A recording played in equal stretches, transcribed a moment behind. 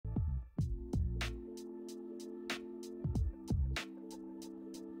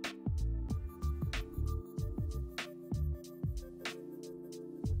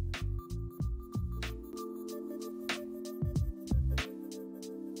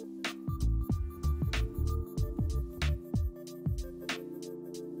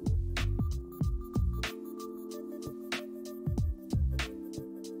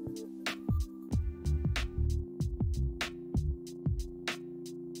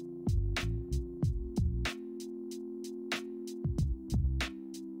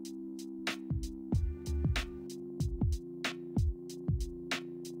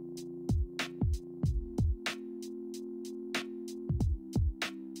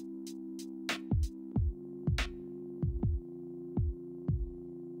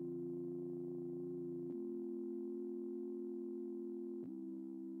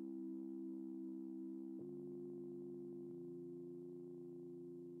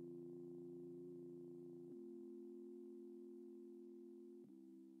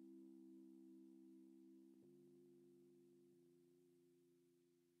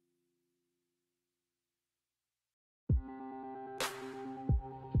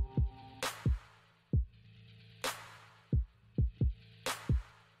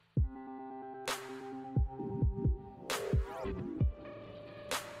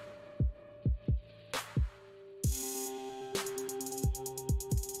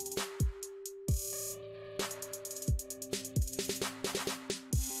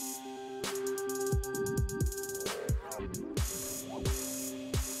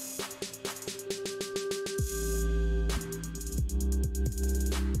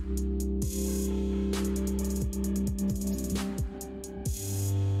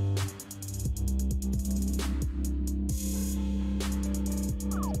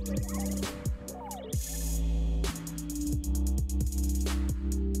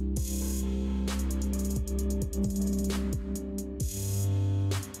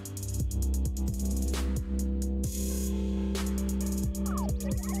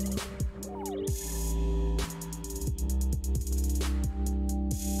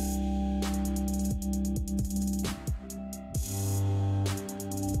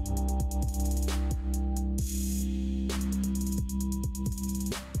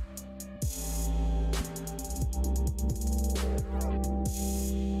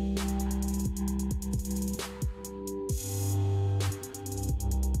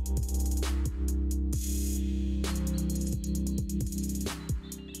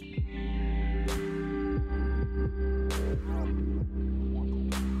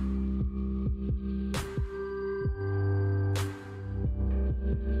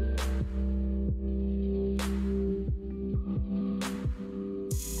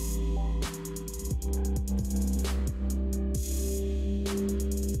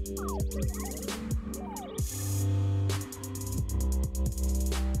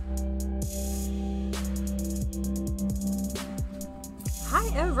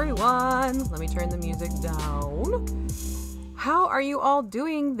everyone! Let me turn the music down. How are you all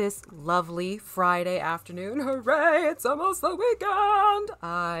doing this lovely Friday afternoon? Hooray! It's almost the weekend!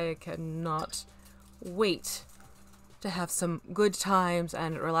 I cannot wait to have some good times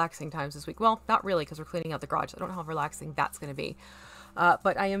and relaxing times this week. Well, not really, because we're cleaning out the garage. I don't know how relaxing that's going to be.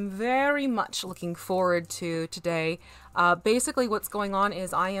 But I am very much looking forward to today. Basically, what's going on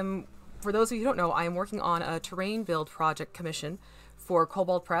is for those of you who don't know, I am working on a terrain build project commission for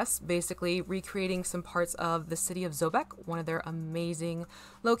Kobold Press, basically recreating some parts of the city of Zobek, one of their amazing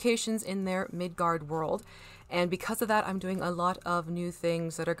locations in their Midgard world. And because of that, I'm doing a lot of new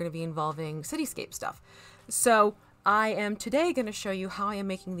things that are going to be involving cityscape stuff. So I am today going to show you how I am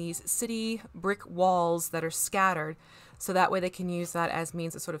making these city brick walls that are scattered, so that way they can use that as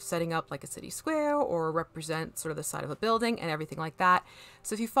means of sort of setting up like a city square or represent sort of the side of a building and everything like that.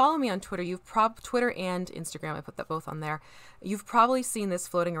 So if you follow me on Twitter, Twitter and Instagram, I put that both on there, you've probably seen this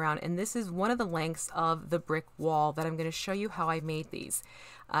floating around, and this is one of the lengths of the brick wall that I'm going to show you how I made these.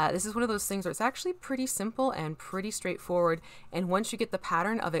 This is one of those things where it's actually pretty simple and pretty straightforward, and once you get the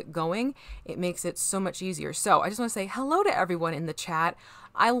pattern of it going, it makes it so much easier. So I just want to say hello to everyone in the chat.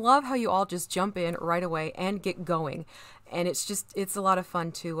 I love how you all just jump in right away and get going, and it's a lot of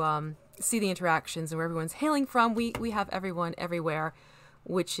fun to see the interactions and where everyone's hailing from. We have everyone everywhere,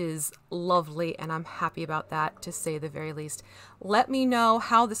 which is lovely, and I'm happy about that, to say the very least. Let me know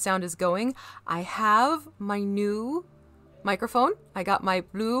how the sound is going. I have my new microphone. I got my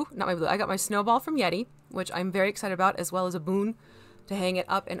I got my Snowball from Yeti, which I'm very excited about, as well as a Boon to hang it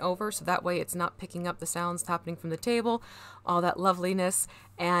up and over, so that way it's not picking up the sounds happening from the table, all that loveliness,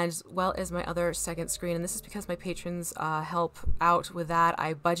 as well as my other second screen. And this is because my patrons help out with that.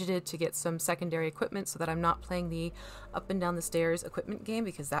 I budgeted to get some secondary equipment so that I'm not playing the up and down the stairs equipment game,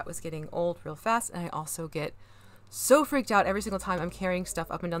 because that was getting old real fast, and I also get so freaked out every single time I'm carrying stuff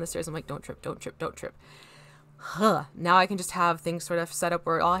up and down the stairs. I'm like, don't trip, don't trip, don't trip. Now I can just have things sort of set up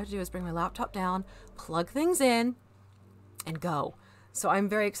where all I have to do is bring my laptop down, plug things in, and go. So I'm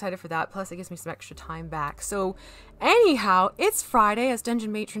very excited for that. Plus, it gives me some extra time back. So anyhow, it's Friday, as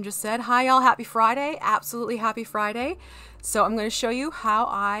Dungeon Matron just said. Hi, y'all. Happy Friday. Absolutely happy Friday. So I'm going to show you how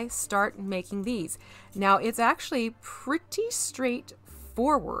I start making these. Now, it's actually pretty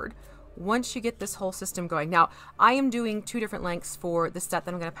straightforward once you get this whole system going. Now, I am doing two different lengths for the set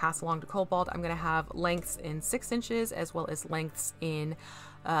that I'm going to pass along to Kobold. I'm going to have lengths in 6 inches as well as lengths in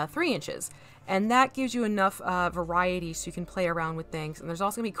 3 inches. And that gives you enough variety so you can play around with things. And there's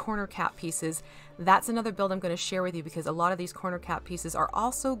also going to be corner cap pieces. That's another build I'm going to share with you, because a lot of these corner cap pieces are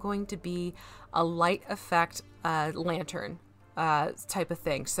also going to be a light effect lantern type of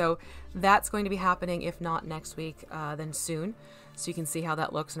thing. So that's going to be happening, if not next week, then soon. So you can see how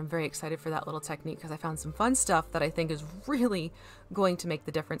that looks, and I'm very excited for that little technique, because I found some fun stuff that I think is really going to make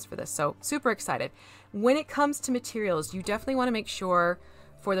the difference for this. So super excited. When it comes to materials, you definitely want to make sure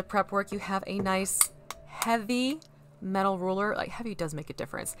for the prep work you have a nice heavy metal ruler. Like, heavy does make a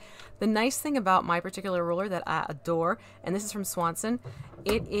difference. The nice thing about my particular ruler that I adore, and this is from Swanson,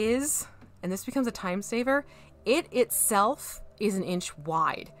 it is, and this becomes a time saver, it itself is 1 inch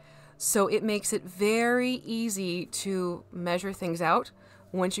wide. So it makes it very easy to measure things out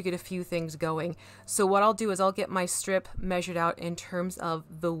once you get a few things going. So what I'll do is I'll get my strip measured out in terms of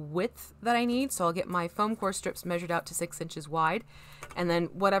the width that I need. So I'll get my foam core strips measured out to 6 inches wide, and then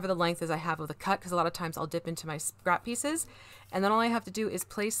whatever the length is I have of the cut, because a lot of times I'll dip into my scrap pieces, and then all I have to do is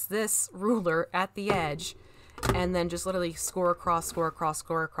place this ruler at the edge and then just literally score across, score across,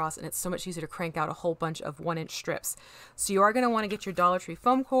 score across, and it's so much easier to crank out a whole bunch of 1 inch strips. So you are going to want to get your Dollar Tree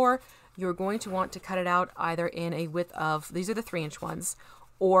foam core. You're going to want to cut it out either in a width of, these are the 3 inch ones,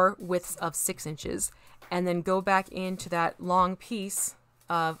 or widths of 6 inches, and then go back into that long piece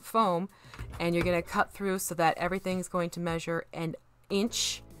of foam, and you're going to cut through so that everything's going to measure 1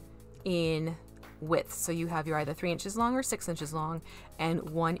 inch in width. So you have your either 3 inches long or 6 inches long and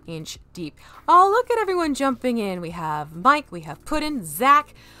 1 inch deep. Oh, look at everyone jumping in. We have Mike, we have Puddin,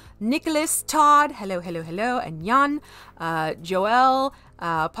 Zach, Nicholas, Todd, hello, hello, hello, and Jan, Joel,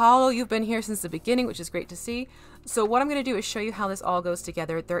 Paulo, you've been here since the beginning, which is great to see. So what I'm going to do is show you how this all goes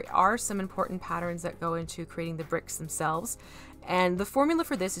together. There are some important patterns that go into creating the bricks themselves. And the formula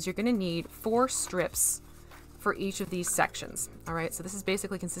for this is you're going to need 4 strips for each of these sections. All right, so this is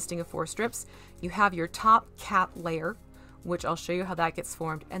basically consisting of 4 strips. You have your top cap layer, which I'll show you how that gets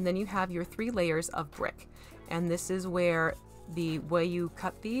formed. And then you have your 3 layers of brick. And this is where the way you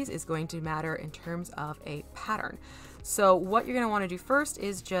cut these is going to matter in terms of a pattern. So what you're going to want to do first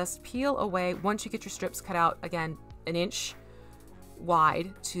is just peel away, once you get your strips cut out, again, 1 inch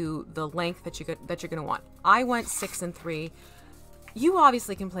wide to the length that you're going to want. I went 6 and 3. You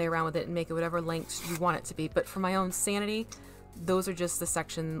obviously can play around with it and make it whatever length you want it to be, but for my own sanity, those are just the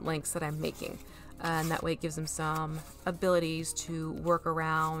section lengths that I'm making. And that way it gives them some abilities to work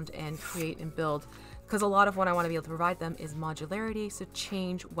around and create and build. Because a lot of what I want to be able to provide them is modularity, so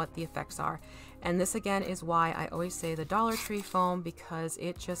change what the effects are. And this again is why I always say the Dollar Tree foam, because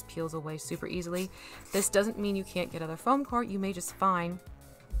it just peels away super easily. This doesn't mean you can't get other foam core. You may just find,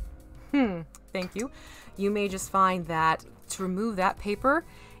 thank you. You may just find that to remove that paper,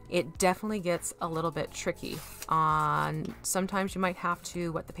 it definitely gets a little bit tricky. Sometimes you might have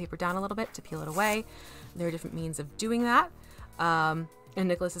to wet the paper down a little bit to peel it away. There are different means of doing that. And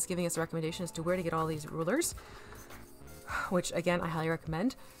Nicholas is giving us a recommendation as to where to get all these rulers, which again, I highly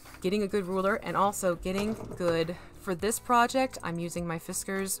recommend. Getting a good ruler and also getting good, for this project, I'm using my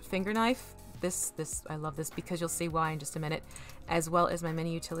Fisker's finger knife. I love this because you'll see why in just a minute, as well as my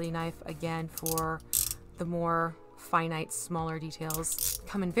mini utility knife, again, for the more finite, smaller details,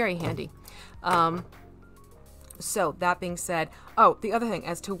 come in very handy. So that being said, oh, the other thing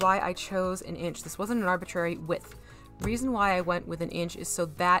as to why I chose an inch, this wasn't an arbitrary width. Reason why I went with an inch is so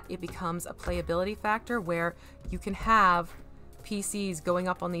that it becomes a playability factor where you can have PCs going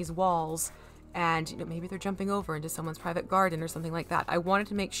up on these walls and, you know, maybe they're jumping over into someone's private garden or something like that. I wanted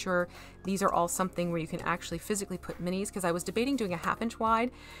to make sure these are all something where you can actually physically put minis, because I was debating doing a 1/2 inch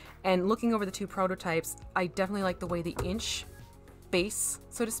wide, and looking over the two prototypes, I definitely like the way the inch base,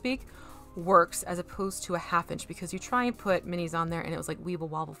 so to speak, works as opposed to a 1/2 inch, because you try and put minis on there and it was like weeble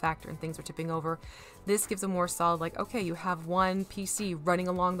wobble factor and things are tipping over. This gives a more solid, like, okay, you have one PC running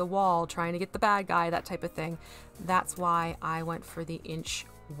along the wall trying to get the bad guy, that type of thing. That's why I went for the inch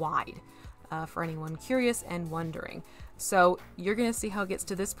wide, for anyone curious and wondering. So you're gonna see how it gets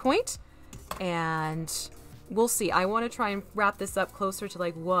to this point, and we'll see. I want to try and wrap this up closer to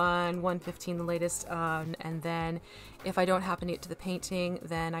like 1:15 the latest, and then if I don't happen to get to the painting,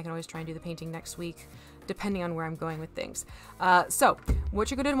 then I can always try and do the painting next week, depending on where I'm going with things. So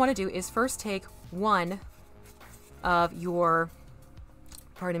what you're going to want to do is first take one of your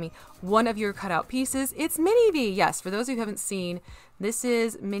cutout pieces. It's Mini V. Yes, for those who haven't seen, this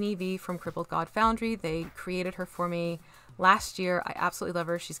is Mini V from Crippled God Foundry. They created her for me last year. I absolutely love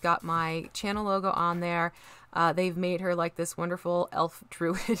her. She's got my channel logo on there. They've made her like this wonderful elf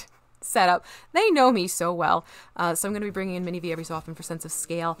druid setup. They know me so well. So I'm going to be bringing in Mini V every so often for sense of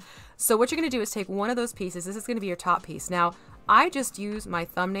scale. So what you're going to do is take one of those pieces. This is going to be your top piece. Now, I just use my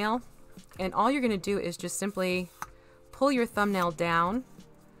thumbnail, and all you're going to do is just simply pull your thumbnail down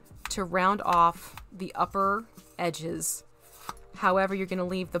to round off the upper edges. However, you're going to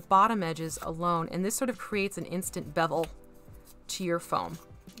leave the bottom edges alone, and this sort of creates an instant bevel to your foam.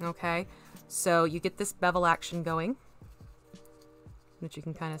 Okay, so you get this bevel action going, which you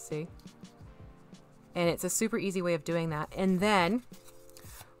can kind of see, and it's a super easy way of doing that. And then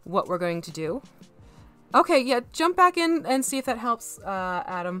what we're going to do, okay, yeah, jump back in and see if that helps,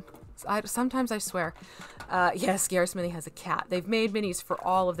 Adam. Sometimes I swear. Yes, Garrismithy has a cat. They've made minis for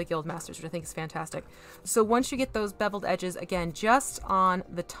all of the guild masters, which I think is fantastic. So once you get those beveled edges, again, just on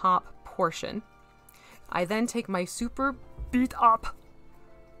the top portion, I then take my super beat up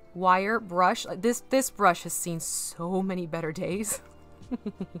wire brush. This brush has seen so many better days.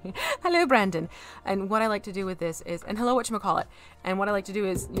 Hello, Brandon. And what I like to do with this is, and hello, whatchamacallit. And what I like to do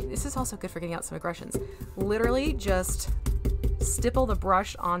is, this is also good for getting out some aggressions. Literally just stipple the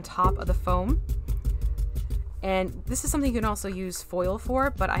brush on top of the foam. And this is something you can also use foil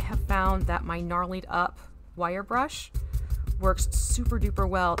for, but I have found that my gnarlied up wire brush works super duper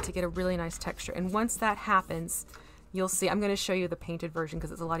well to get a really nice texture. And once that happens, you'll see, I'm going to show you the painted version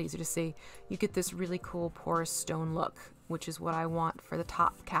because it's a lot easier to see. You get this really cool porous stone look, which is what I want for the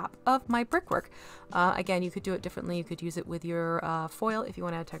top cap of my brickwork. Again, you could do it differently. You could use it with your foil if you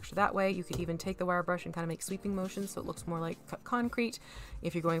want to add texture that way. You could even take the wire brush and kind of make sweeping motions so it looks more like cut concrete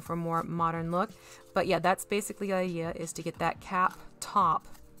if you're going for a more modern look. But yeah, that's basically the idea, is to get that cap top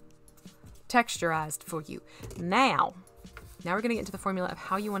texturized for you. Now we're going to get into the formula of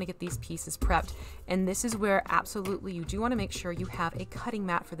how you want to get these pieces prepped. And this is where absolutely you do want to make sure you have a cutting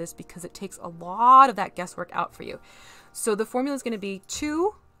mat for this, because it takes a lot of that guesswork out for you. So the formula is going to be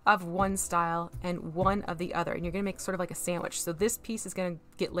 2 of one style and 1 of the other. And you're going to make sort of like a sandwich. So this piece is going to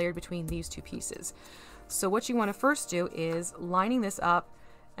get layered between these 2 pieces. So what you want to first do is lining this up,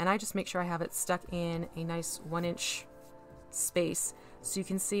 and I just make sure I have it stuck in a nice 1-inch space so you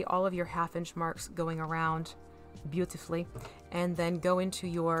can see all of your 1/2 inch marks going around beautifully. And then go into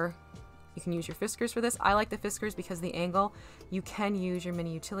your, you can use your Fiskars for this. I like the Fiskars because of the angle. You can use your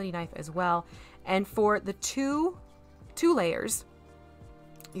mini utility knife as well. And for the two layers,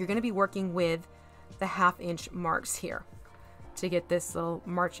 you're going to be working with the 1/2 inch marks here. to get this little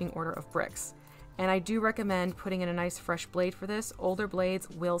marching order of bricks. And I do recommend putting in a nice fresh blade for this. Older blades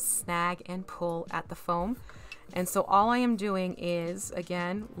will snag and pull at the foam. And so all I am doing is,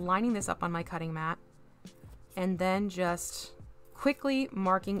 again, lining this up on my cutting mat and then just quickly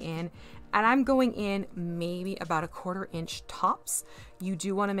marking in. And I'm going in maybe about 1/4 inch tops. You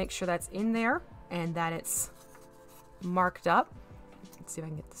do want to make sure that's in there and that it's marked up. Let's see if I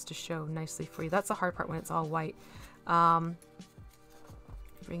can get this to show nicely for you. That's the hard part when it's all white.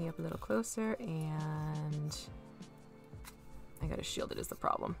 Bring it up a little closer, and I gotta shield it is the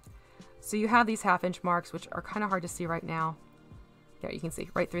problem. So you have these 1/2 inch marks, which are kind of hard to see right now. There, you can see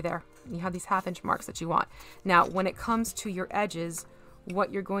right through there. You have these 1/2 inch marks that you want. Now, when it comes to your edges,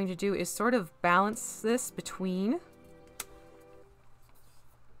 what you're going to do is sort of balance this between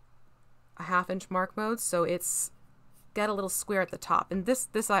a 1/2 inch mark mode, so it's got a little square at the top, and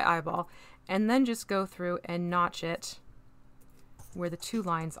this I eyeball, and then just go through and notch it where the 2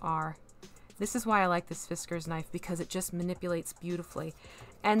 lines are. This is why I like this Fiskars knife, because it just manipulates beautifully.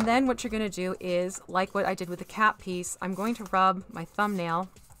 And then what you're going to do is, like what I did with the cap piece, I'm going to rub my thumbnail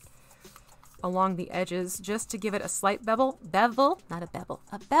along the edges just to give it a slight bevel. Not a bevel,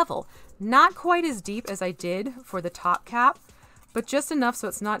 a bevel. Not quite as deep as I did for the top cap, but just enough so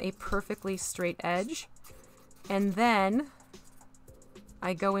it's not a perfectly straight edge. And then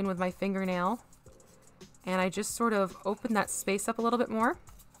I go in with my fingernail and I just sort of open that space up a little bit more.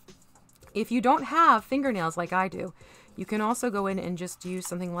 If you don't have fingernails like I do, you can also go in and just use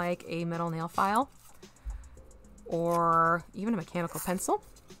something like a metal nail file or even a mechanical pencil.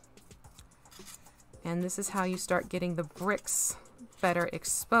 And this is how you start getting the bricks better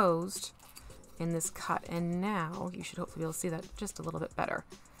exposed in this cut. And now you should hopefully be able to see that just a little bit better.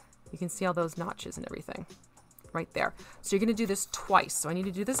 You can see all those notches and everything right there. So you're going to do this twice. So I need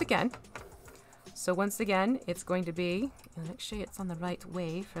to do this again. So once again, it's going to be, and make sure it's on the right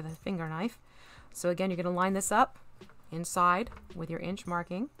way for the finger knife. So again, you're going to line this up inside with your inch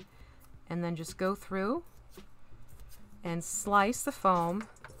marking, and then just go through and slice the foam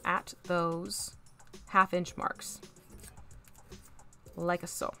at those 1/2 inch marks, like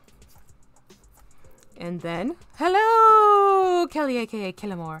so. And then, hello, Kelly, aka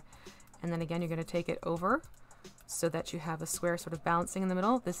Killamore. And then again, you're going to take it over so that you have a square sort of balancing in the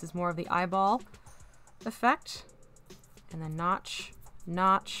middle. This is more of the eyeball effect. And then notch,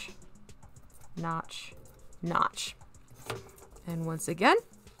 notch, notch, notch. And once again,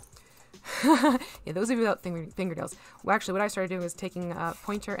 yeah, those of you without fingernails. Well, actually, what I started doing was taking a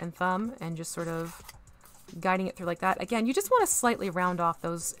pointer and thumb and just sort of guiding it through like that. Again, you just want to slightly round off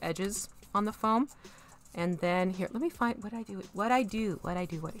those edges on the foam. And then here, let me find what I do. Here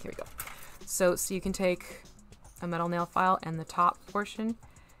we go. So you can take a metal nail file and the top portion.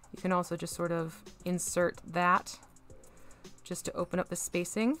 You can also just sort of insert that just to open up the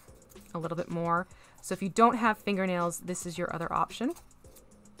spacing a little bit more. So if you don't have fingernails, this is your other option.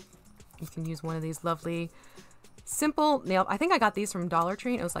 You can use one of these lovely simple nail. I think I got these from Dollar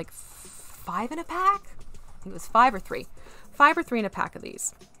Tree. It was like 5 in a pack. I think it was 5 or 3. 5 or 3 in a pack of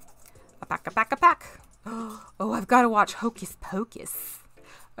these. A pack, a pack, a pack. Oh, I've got to watch Hocus Pocus.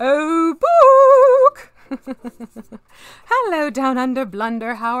 Oh, book! Hello, Down Under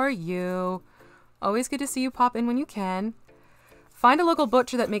Blunder. How are you? Always good to see you pop in when you can. Find a local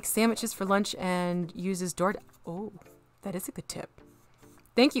butcher that makes sandwiches for lunch and uses DoorDash. Oh, that is a good tip.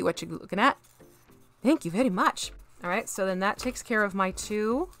 Thank you, what you looking at. Thank you very much. All right, so then that takes care of my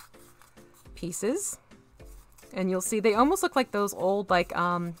 2 pieces. And you'll see they almost look like those old like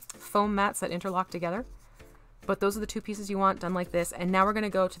foam mats that interlock together. But those are the 2 pieces you want done like this. And now we're going to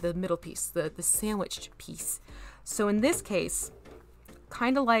go to the middle piece, the sandwiched piece. So in this case,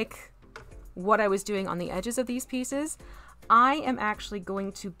 kind of like what I was doing on the edges of these pieces, I am actually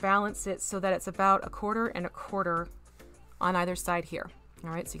going to balance it so that it's about 1/4 and 1/4 on either side here. All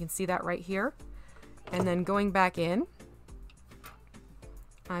right, so you can see that right here. And then going back in,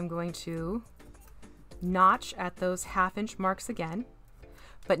 I'm going to notch at those 1/2 inch marks again,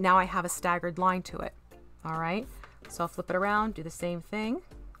 but now I have a staggered line to it. All right, so I'll flip it around, do the same thing,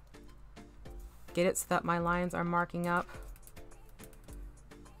 get it so that my lines are marking up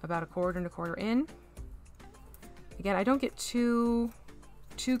about 1/4 and 1/4 in. Again, I don't get too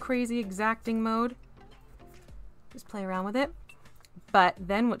crazy exacting mode. Just play around with it. But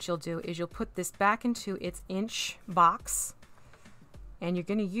then what you'll do is you'll put this back into its inch box, and you're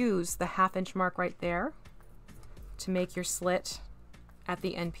going to use the 1/2 inch mark right there to make your slit at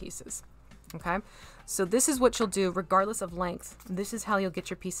the end pieces. Okay, so this is what you'll do regardless of length. This is how you'll get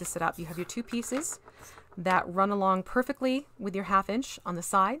your pieces set up. You have your 2 pieces that run along perfectly with your 1/2 inch on the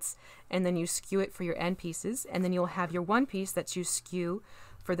sides, and then you skew it for your end pieces, and then you'll have your 1 piece that you skew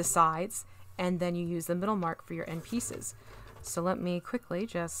for the sides, and then you use the middle mark for your end pieces. So let me quickly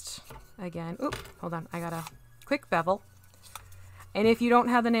just, again, oop, hold on, I got a quick bevel. And if you don't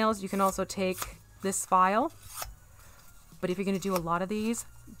have the nails, you can also take this file. But if you're going to do a lot of these,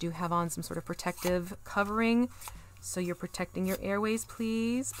 do have on some sort of protective covering so you're protecting your airways,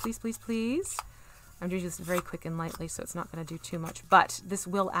 please. Please, please, please. I'm doing this very quick and lightly, so it's not going to do too much. But this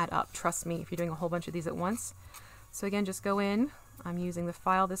will add up, trust me, if you're doing a whole bunch of these at once. So again, just go in. I'm using the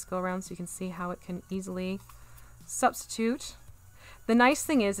file this go around so you can see how it can easily substitute. The nice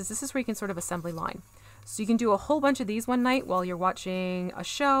thing is this is where you can sort of assembly line. So you can do a whole bunch of these one night while you're watching a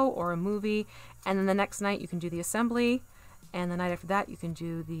show or a movie, and then the next night you can do the assembly, and the night after that you can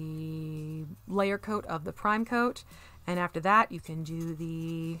do the layer coat of the prime coat, and after that you can do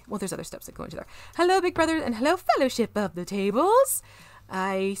the, well, there's other steps that go into there. Hello big brothers and hello fellowship of the tables.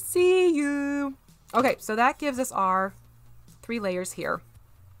 I see you. Okay, so that gives us our 3 layers here,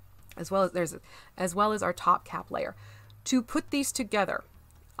 as well as our top cap layer. To put these together,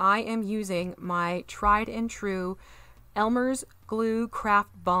 I am using my tried and true Elmer's Glue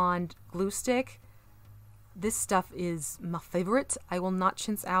Craft Bond glue stick. This stuff is my favorite. I will not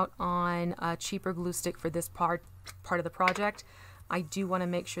chintz out on a cheaper glue stick for this part of the project. I do want to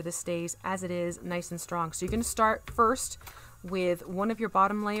make sure this stays as it is, nice and strong. So you're going to start first with one of your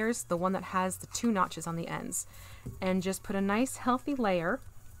bottom layers, the one that has the 2 notches on the ends, and just put a nice healthy layer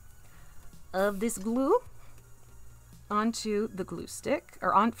of this glue onto the glue stick,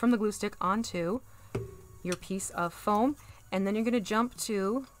 or from the glue stick onto your piece of foam, and then you're going to jump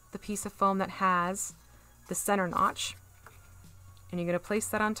to the piece of foam that has the center notch, and you're going to place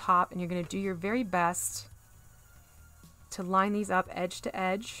that on top, and you're going to do your very best to line these up edge to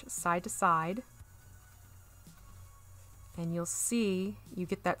edge, side to side, and you'll see you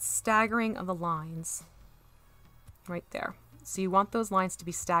get that staggering of the lines right there. So you want those lines to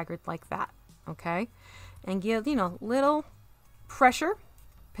be staggered like that, okay? And give, you know, little pressure,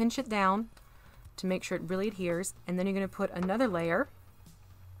 pinch it down to make sure it really adheres, and then you're going to put another layer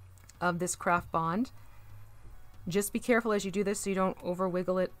of this craft bond. Just be careful as you do this so you don't over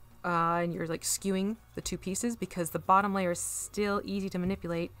wiggle it and you're like skewing the 2 pieces, because the bottom layer is still easy to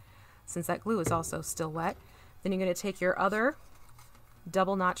manipulate since that glue is also still wet. Then you're going to take your other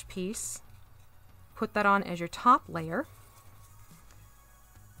double notch piece, put that on as your top layer,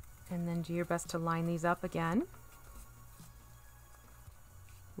 and then do your best to line these up again,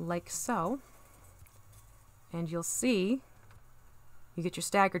 like so. And you'll see you get your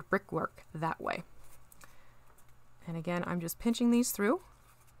staggered brickwork that way. And again, I'm just pinching these through.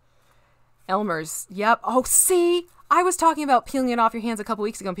 Elmer's, yep. Oh, see, I was talking about peeling it off your hands a couple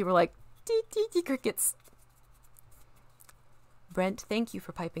weeks ago, and people were like, dee, dee, dee, crickets. Brent, thank you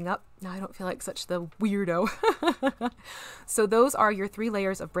for piping up. Now I don't feel like such the weirdo. So those are your 3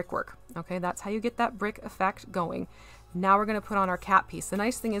 layers of brickwork. Okay, that's how you get that brick effect going. Now we're going to put on our cap piece. The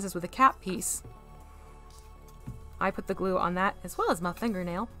nice thing is with a cap piece, I put the glue on that as well as my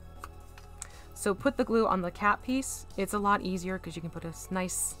fingernail. So put the glue on the cap piece. It's a lot easier because you can put a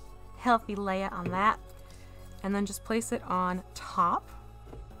nice healthy layer on that, and then just place it on top.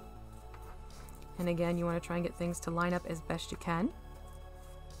 And again, you want to try and get things to line up as best you can.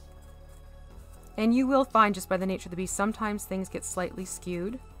 And you will find, just by the nature of the beast, sometimes things get slightly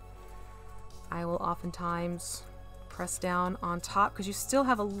skewed. I will oftentimes press down on top because you still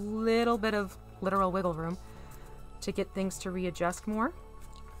have a little bit of literal wiggle room to get things to readjust more.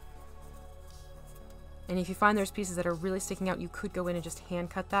 And if you find there's pieces that are really sticking out, you could go in and just hand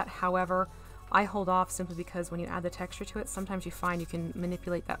cut that. However, I hold off simply because when you add the texture to it, sometimes you find you can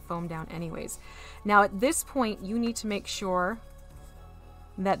manipulate that foam down anyways. Now at this point, you need to make sure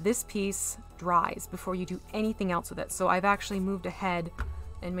that this piece dries before you do anything else with it. So I've actually moved ahead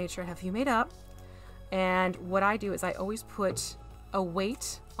and made sure I have a few made up. And what I do is I always put a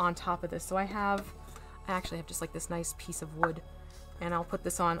weight on top of this. So I actually have just like this nice piece of wood, and I'll put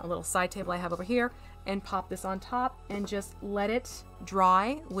this on a little side table I have over here and pop this on top and just let it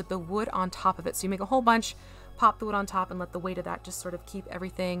dry with the wood on top of it. So you make a whole bunch, pop the wood on top, and let the weight of that just sort of keep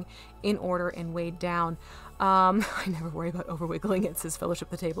everything in order and weighed down. I never worry about over wiggling it, says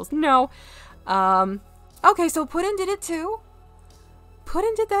Fellowship of the Tables. No. Okay, so Puddin did it too.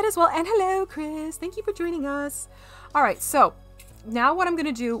 Puddin did that as well. And hello, Chris. Thank you for joining us. All right, so now what I'm going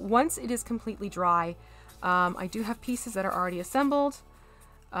to do, once it is completely dry, I do have pieces that are already assembled.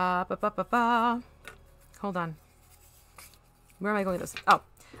 Hold on. Where am I going with this? Oh,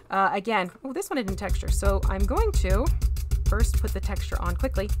 Again, oh, this one I didn't texture. So I'm going to first put the texture on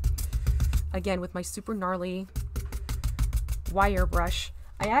quickly. Again, with my super gnarly wire brush.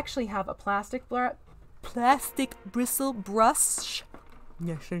 I actually have a plastic bristle brush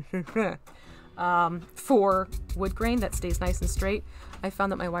for wood grain that stays nice and straight. I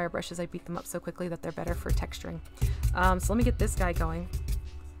found that my wire brushes, I beat them up so quickly that they're better for texturing. So let me get this guy going.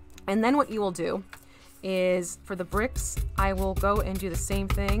 And then what you will do is for the bricks, I will go and do the same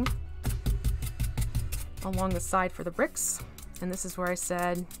thing along the side for the bricks. And this is where I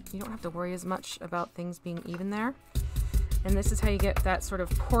said you don't have to worry as much about things being even there. And this is how you get that sort of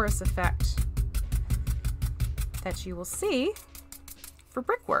porous effect that you will see for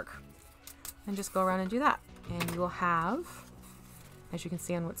brickwork. And just go around and do that. And you will have, as you can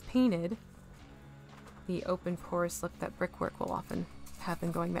see on what's painted, the open porous look that brickwork will often have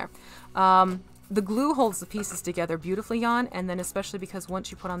been going there. The glue holds the pieces together beautifully on, and then especially because once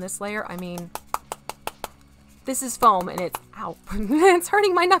you put on this layer, I mean, this is foam and it's, ow, it's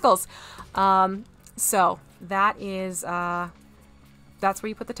hurting my knuckles. So that is, that's where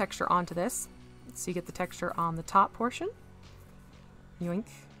you put the texture onto this. So you get the texture on the top portion, yoink,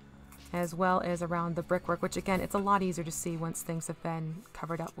 as well as around the brickwork, which again, it's a lot easier to see once things have been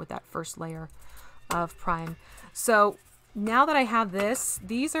covered up with that first layer of prime. So now that I have this,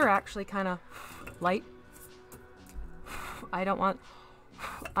 these are actually kind of light. I don't want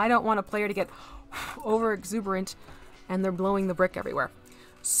a player to get over exuberant and they're blowing the brick everywhere.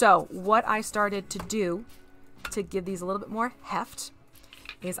 So what I started to do to give these a little bit more heft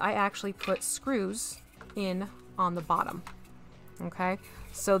is I actually put screws in on the bottom. Okay,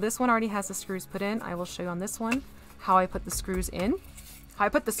 so this one already has the screws put in. I will show you on this one how I put the screws in, how I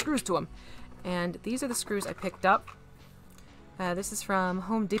put the screws to them. And these are the screws I picked up. This is from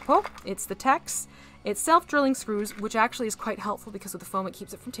Home Depot. It's the TeknoAxe. It's self-drilling screws, which actually is quite helpful because with the foam it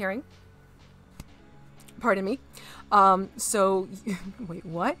keeps it from tearing. Pardon me. So, wait,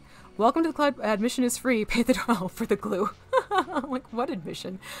 what? Welcome to the club. Admission is free. Pay the $12 for the glue. Like, what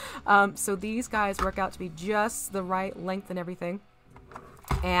admission? So these guys work out to be just the right length and everything.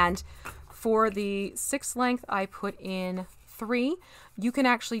 And for the 6 length, I put in 3. You can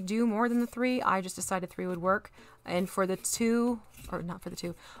actually do more than the 3. I just decided 3 would work. And for the 2, or not for the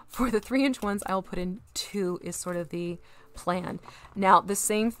 2, for the 3-inch ones, I'll put in 2 is sort of the plan. Now, the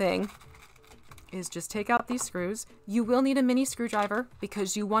same thing is just take out these screws. You will need a mini screwdriver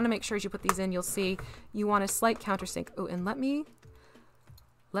because you want to make sure as you put these in, you'll see you want a slight countersink. Oh, and let me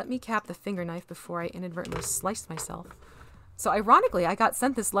cap the finger knife before I inadvertently sliced myself. So ironically, I got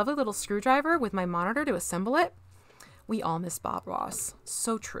sent this lovely little screwdriver with my monitor to assemble it. We all miss Bob Ross.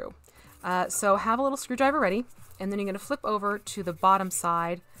 So true. So have a little screwdriver ready, and then you're going to flip over to the bottom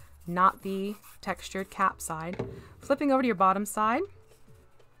side, not the textured cap side. Flipping over to your bottom side,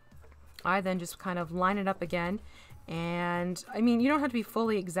 I then just kind of line it up again. And I mean, you don't have to be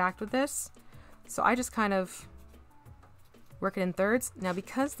fully exact with this. So I just kind of work it in thirds. Now,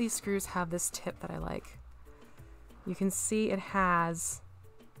 because these screws have this tip that I like, you can see it has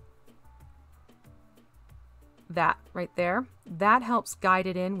that right there. That helps guide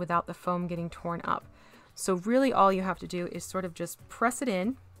it in without the foam getting torn up. So really all you have to do is sort of just press it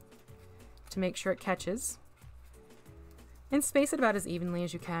in to make sure it catches. And space it about as evenly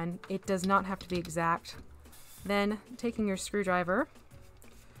as you can. It does not have to be exact. Then taking your screwdriver,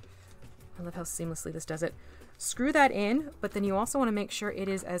 I love how seamlessly this does it, screw that in, but then you also want to make sure it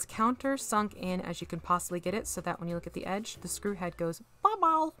is as counter sunk in as you can possibly get it so that when you look at the edge, the screw head goes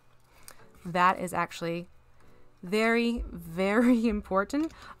bow. That is actually very, very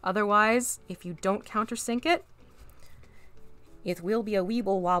important. Otherwise, if you don't countersink it, it will be a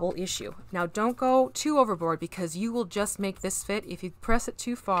weeble wobble issue. Now, don't go too overboard because you will just make this fit. If you press it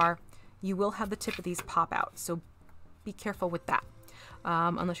too far, you will have the tip of these pop out. So be careful with that.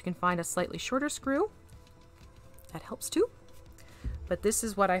 Unless you can find a slightly shorter screw. That helps too. But this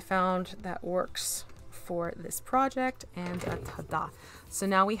is what I found that works for this project, and ta-da. So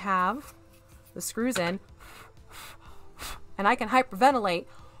now we have the screws in, and I can hyperventilate,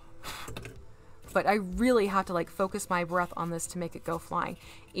 but I really have to like focus my breath on this to make it go flying.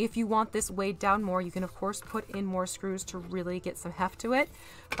 If you want this weighed down more, you can of course put in more screws to really get some heft to it,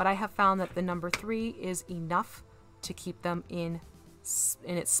 but I have found that the number 3 is enough to keep them in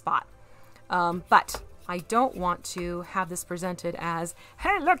its spot. But I don't want to have this presented as,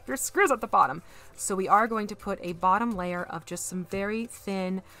 hey, look, there's screws at the bottom. So we are going to put a bottom layer of just some very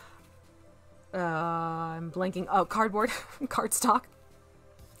thin, I'm blanking, oh, cardboard, cardstock.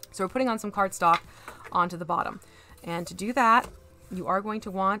 So we're putting on some cardstock onto the bottom. And to do that, you are going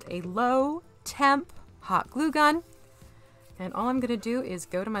to want a low temp hot glue gun. And all I'm going to do is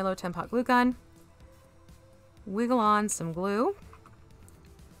go to my low temp hot glue gun, wiggle on some glue.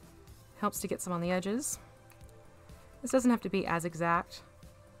 Helps to get some on the edges. This doesn't have to be as exact.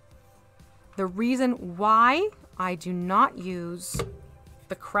 The reason why I do not use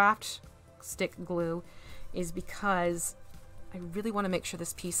the craft stick glue is because I really want to make sure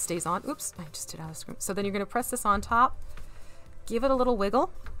this piece stays on. Oops, I just did out of screen. So then you're going to press this on top, give it a little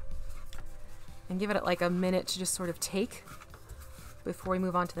wiggle, and give it like a minute to just sort of take before we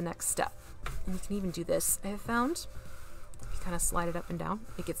move on to the next step. And you can even do this, I have found. You kind of slide it up and down.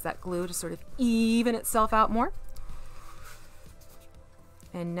 It gets that glue to sort of even itself out more.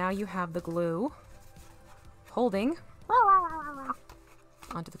 And now you have the glue holding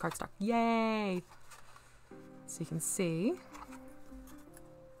onto the cardstock. Yay! So you can see.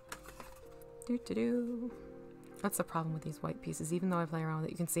 That's the problem with these white pieces. Even though I play around with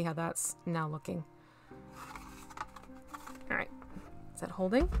it, you can see how that's now looking. All right. Is that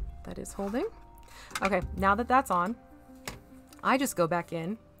holding? That is holding. Okay, now that that's on, I just go back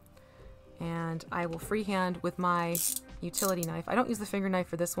in and I will freehand with my utility knife. I don't use the finger knife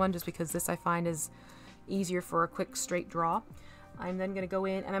for this one just because this I find is easier for a quick straight draw. I'm then going to go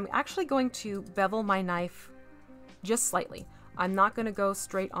in and I'm actually going to bevel my knife just slightly. I'm not going to go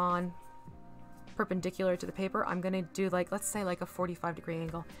straight on perpendicular to the paper. I'm going to do like, let's say like a 45-degree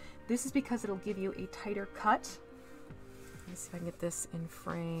angle. This is because it'll give you a tighter cut. Let's see if I can get this in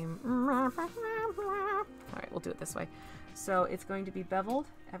frame. All right, we'll do it this way. So it's going to be beveled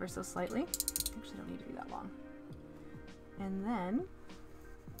ever so slightly. Actually, don't need to be that long. And then,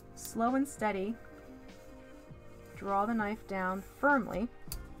 slow and steady, draw the knife down firmly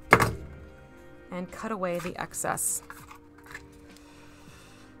and cut away the excess.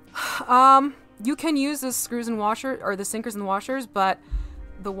 You can use the screws and washer, or the sinkers and washers, but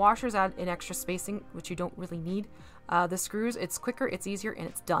the washers add an extra spacing, which you don't really need. The screws, it's quicker, it's easier, and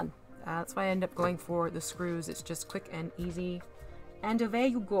it's done. That's why I end up going for the screws. It's just quick and easy. And away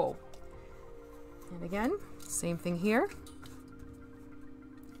you go. And again, same thing here.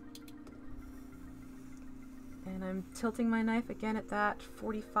 And I'm tilting my knife again at that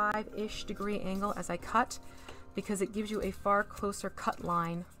 45-ish degree angle as I cut, because it gives you a far closer cut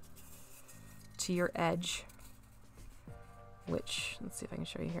line to your edge. Which, let's see if I can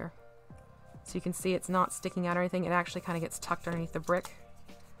show you here. So you can see it's not sticking out or anything. It actually kind of gets tucked underneath the brick.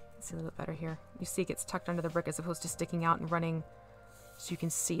 Let's see a little bit better here. You see it gets tucked under the brick as opposed to sticking out and running, so you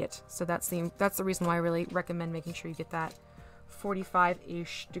can see it. So that's the reason why I really recommend making sure you get that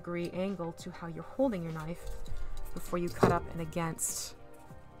 45-ish degree angle to how you're holding your knife before you cut up and against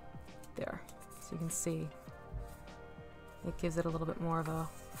there. So you can see it gives it a little bit more of a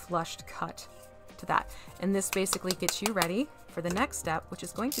flushed cut to that. And this basically gets you ready for the next step, which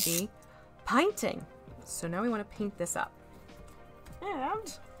is going to be painting. So now we want to paint this up. And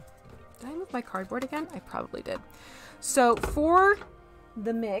did I move my cardboard again? I probably did. So for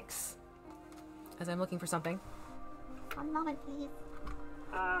the mix, as I'm looking for something. One moment, please.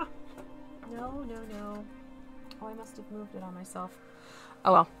 No. Oh, I must have moved it on myself.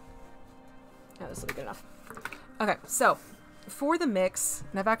 Oh well. Yeah, this will be good enough. Okay, so for the mix,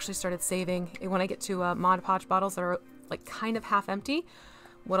 and I've actually started saving when I get to Mod Podge bottles that are like kind of half empty.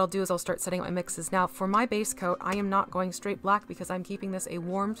 What I'll do is I'll start setting up my mixes. Now for my base coat, I am not going straight black because I'm keeping this a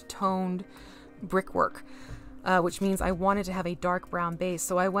warmed toned brickwork, which means I wanted to have a dark brown base.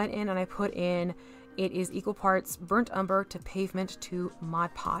 So I went in and I put in, it is equal parts burnt umber to pavement to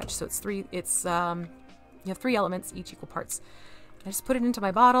Mod Podge. So it's you have 3 elements, each equal parts. I just put it into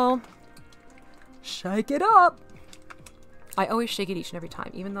my bottle, shake it up. I always shake it each and every time,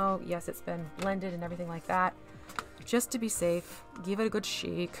 even though yes, it's been blended and everything like that. Just to be safe, give it a good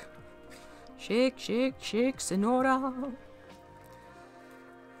shake. Shake, shake, shake, Sonora.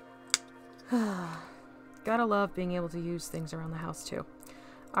 Gotta love being able to use things around the house too.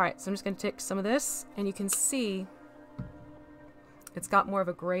 Alright, so I'm just going to take some of this, and you can see it's got more of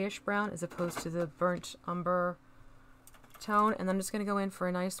a grayish brown as opposed to the burnt umber tone. And I'm just going to go in for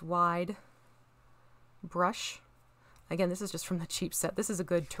a nice wide brush. Again, this is just from the cheap set. This is a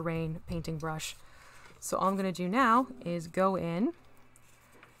good terrain painting brush. So all I'm going to do now is go in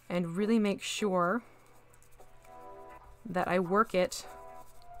and really make sure that I work it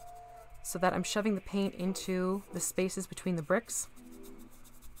so that I'm shoving the paint into the spaces between the bricks.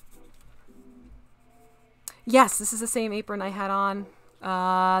 Yes, this is the same apron I had on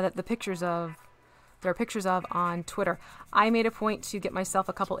that there are pictures of on Twitter. I made a point to get myself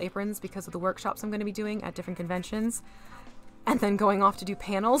a couple aprons because of the workshops I'm going to be doing at different conventions and then going off to do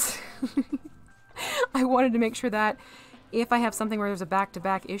panels. I wanted to make sure that if I have something where there's a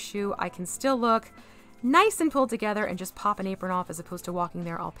back-to-back issue, I can still look nice and pulled together and just pop an apron off as opposed to walking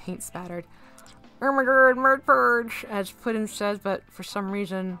there all paint spattered. Oh my god, Murd Purge, as Puddin says, but for some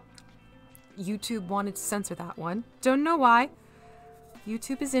reason YouTube wanted to censor that one. Don't know why.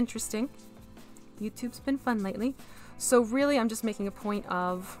 YouTube is interesting. YouTube's been fun lately. So really I'm just making a point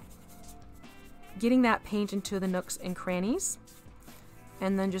of getting that paint into the nooks and crannies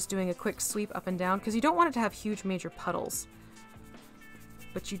and then just doing a quick sweep up and down because you don't want it to have huge major puddles.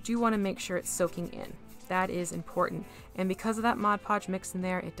 But you do want to make sure it's soaking in. That is important. And because of that Mod Podge mix in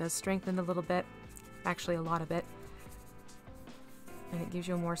there, it does strengthen a little bit. Actually, a lot of it. And it gives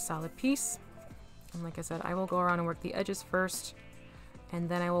you a more solid piece. And like I said, I will go around and work the edges first. And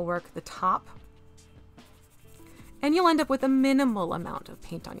then I will work the top. And you'll end up with a minimal amount of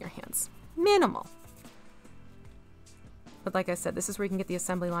paint on your hands. Minimal. But like I said, this is where you can get the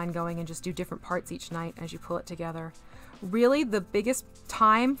assembly line going and just do different parts each night as you pull it together. Really, the biggest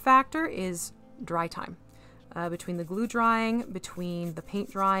time factor is dry time. Between the glue drying, between the paint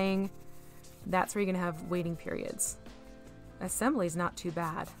drying, that's where you're going to have waiting periods. Assembly is not too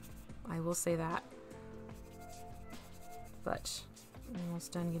bad. I will say that. But I'm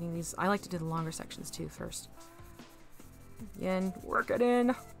almost done getting these. I like to do the longer sections too first. Again, work it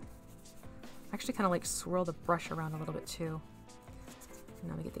in. I actually kind of like swirl the brush around a little bit too. And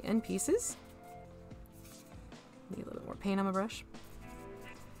now we get the end pieces. Need a little bit more paint on my brush.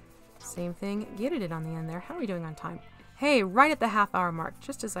 Same thing, get it in on the end there. How are we doing on time? Hey, right at the half-hour mark,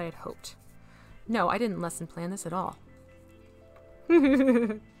 just as I had hoped. No, I didn't lesson plan this at all.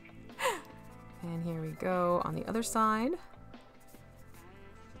 And here we go on the other side.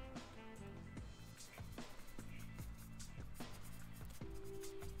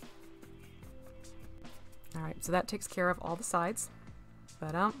 Alright, so that takes care of all the sides.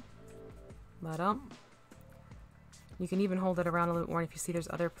 Ba-dum. Ba-dum. You can even hold it around a little more if you see there's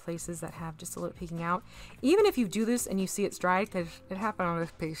other places that have just a little peeking out. Even if you do this and you see it's dried, because it happened on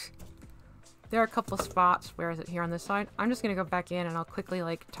this piece. There are a couple of spots. Where is it? Here on this side. I'm just going to go back in and I'll quickly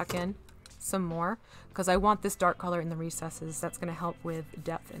like tuck in some more because I want this dark color in the recesses. That's going to help with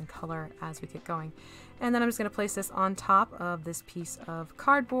depth and color as we get going. And then I'm just going to place this on top of this piece of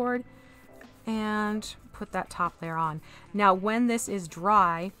cardboard and put that top layer on. Now when this is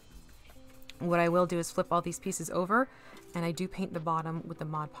dry, what I will do is flip all these pieces over and I do paint the bottom with the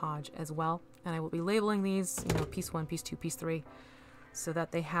Mod Podge as well. And I will be labeling these, you know, piece 1, piece 2, piece 3, so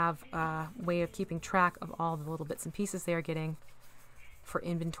that they have a way of keeping track of all the little bits and pieces they are getting for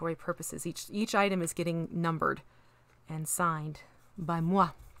inventory purposes. Each item is getting numbered and signed by moi.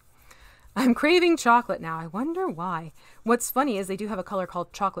 I'm craving chocolate now. I wonder why. What's funny is they do have a color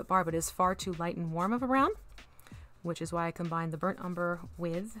called chocolate bar, but it is far too light and warm of a brown, which is why I combined the burnt umber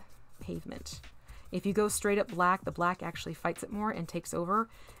with pavement. If you go straight up black, the black actually fights it more and takes over,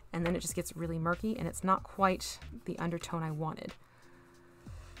 and then it just gets really murky and it's not quite the undertone I wanted.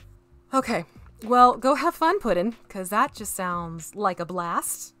 Okay, well, go have fun, Puddin', because that just sounds like a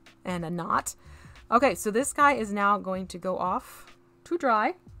blast and a knot. Okay, so this guy is now going to go off to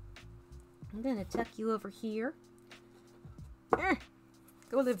dry. I'm going to tuck you over here.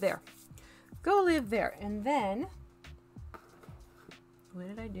 Go live there. Go live there. And then, what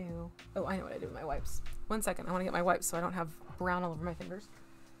did I do? Oh, I know what I did with my wipes. 1 second, I want to get my wipes so I don't have brown all over my fingers.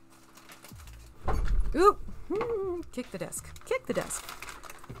 Oop! Kick the desk. Kick the desk.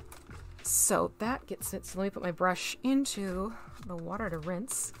 So that gets it. So let me put my brush into the water to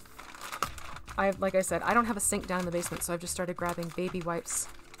rinse. Like I said, I don't have a sink down in the basement, so I've just started grabbing baby wipes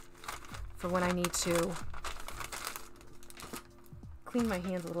for when I need to clean my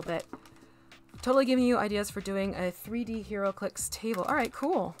hands a little bit. Totally giving you ideas for doing a 3D HeroClix table. All right,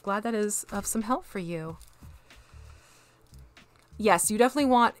 cool. Glad that is of some help for you. Yes, you definitely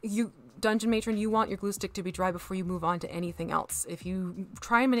want, Dungeon Matron, you want your glue stick to be dry before you move on to anything else. If you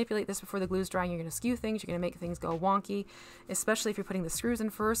try and manipulate this before the glue's drying, you're going to skew things, you're going to make things go wonky, especially if you're putting the screws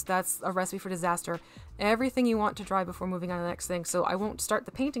in first. That's a recipe for disaster. Everything you want to dry before moving on to the next thing. So I won't start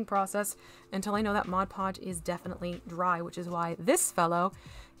the painting process until I know that Mod Podge is definitely dry, which is why this fellow,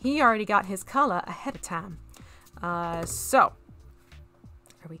 he already got his color ahead of time. So,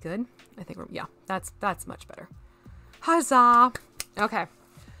 are we good? I think we're, yeah, that's much better. Huzzah! Okay.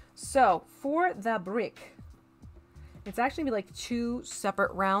 So for the brick, it's actually gonna be like 2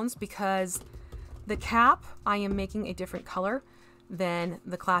 separate rounds because the cap, I am making a different color than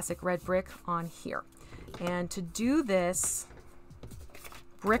the classic red brick on here. And to do this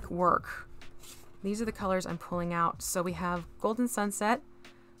brick work, these are the colors I'm pulling out. So we have Golden Sunset,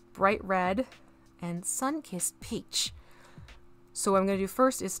 Bright Red, and Sunkissed Peach. So what I'm going to do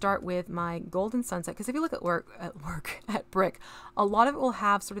first is start with my Golden Sunset, because if you look at brick, a lot of it will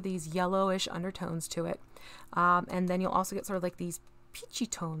have sort of these yellowish undertones to it. And then you'll also get sort of like these peachy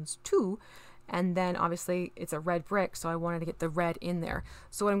tones too. And then obviously it's a red brick, so I wanted to get the red in there.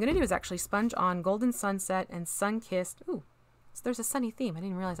 So what I'm going to do is actually sponge on Golden Sunset and Sunkissed. Ooh, so there's a sunny theme. I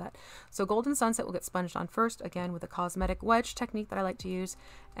didn't realize that. So Golden Sunset will get sponged on first, again with a cosmetic wedge technique that I like to use,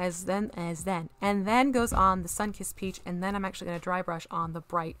 and then goes on the Sunkissed Peach, and then I'm actually going to dry brush on the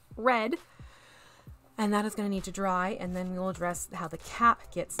bright red. And that is going to need to dry, and then we'll address how the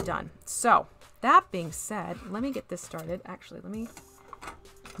cap gets done. So that being said, let me get this started. Actually, let me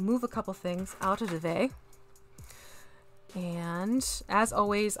move a couple things out of the way. And as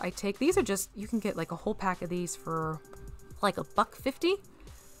always, I take, these are just, you can get like a whole pack of these for like $1.50.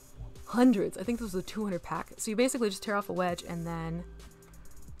 Hundreds. I think this was a 200 pack. So you basically just tear off a wedge and then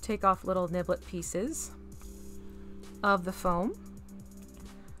take off little niblet pieces of the foam.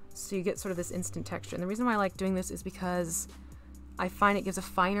 So you get sort of this instant texture. And the reason why I like doing this is because I find it gives a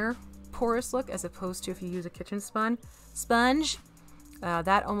finer porous look as opposed to if you use a kitchen sponge.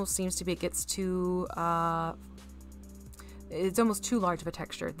 That almost seems to be, it gets too, it's almost too large of a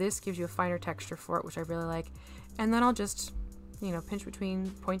texture. This gives you a finer texture for it, which I really like. And then I'll just, you know, pinch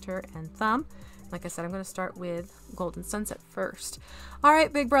between pointer and thumb. Like I said, I'm going to start with Golden Sunset first. All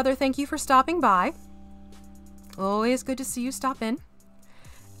right, big brother, thank you for stopping by. Always good to see you stop in.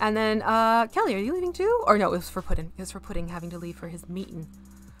 And then, Kelly, are you leaving too? Or no, it was for Pudding. It was for Pudding having to leave for his meeting.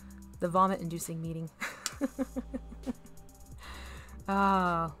 The vomit-inducing meeting.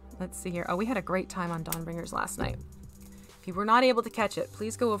 Let's see here. Oh, we had a great time on Dawnbringers last night. If you were not able to catch it,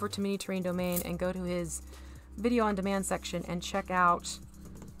 please go over to Mini Terrain Domain and go to his video on demand section and check out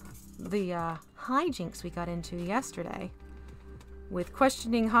the hijinks we got into yesterday with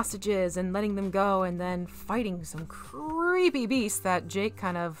questioning hostages and letting them go and then fighting some creepy beasts that Jake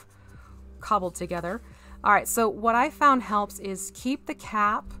kind of cobbled together. All right, so what I found helps is keep the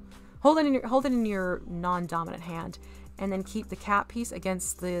cap, hold it in your non-dominant hand, and then keep the cap piece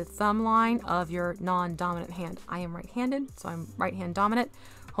against the thumb line of your non-dominant hand. I am right-handed, so I'm right hand dominant.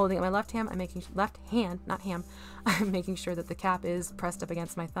 Holding it my left hand, I'm making I'm making sure that the cap is pressed up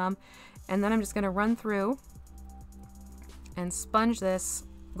against my thumb. And then I'm just gonna run through and sponge this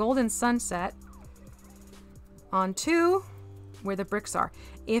Golden Sunset onto where the bricks are.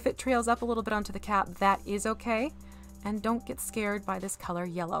 If it trails up a little bit onto the cap, that is okay. And don't get scared by this color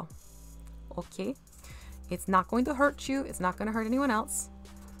yellow. Okay? It's not going to hurt you. It's not going to hurt anyone else.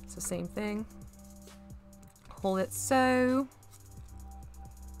 So same thing. Hold it so.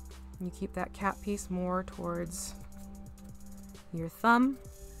 You keep that cap piece more towards your thumb.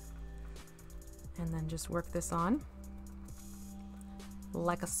 And then just work this on.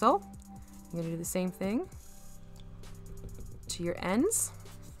 Like so. I'm going to do the same thing to your ends.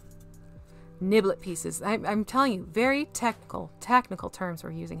 Niblet pieces. I'm telling you, very technical terms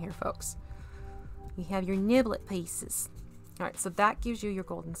we're using here, folks. You have your niblet pieces. All right, so that gives you your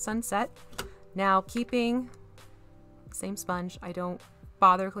Golden Sunset. Now, keeping same sponge, I don't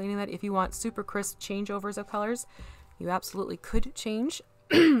bother cleaning that. If you want super crisp changeovers of colors, you absolutely could change.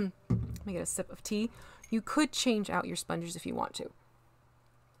 Let me get a sip of tea. You could change out your sponges if you want to.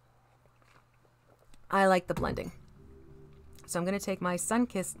 I like the blending. So I'm going to take my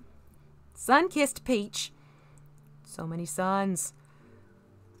Sunkissed Peach. So many suns.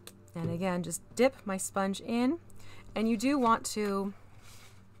 And again, just dip my sponge in. And you do want to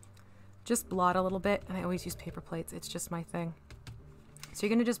just blot a little bit. And I always use paper plates. It's just my thing. So you're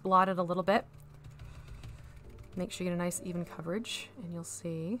going to just blot it a little bit. Make sure you get a nice even coverage. And you'll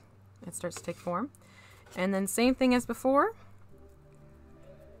see it starts to take form. And then same thing as before.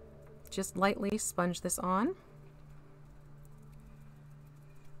 Just lightly sponge this on.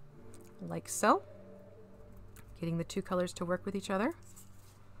 Like so. Getting the two colors to work with each other.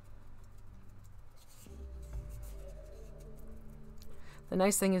 The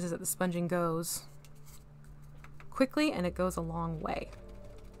nice thing is that the sponging goes quickly and it goes a long way,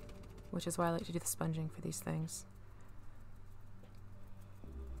 which is why I like to do the sponging for these things.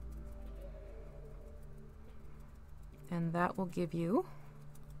 And that will give you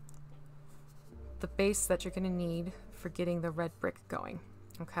the base that you're going to need for getting the red brick going.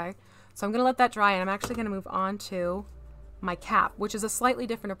 Okay, so I'm going to let that dry and I'm actually going to move on to my cap, which is a slightly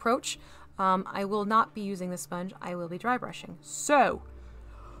different approach. I will not be using the sponge. I will be dry brushing. So,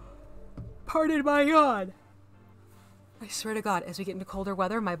 pardon my yawn. I swear to God, as we get into colder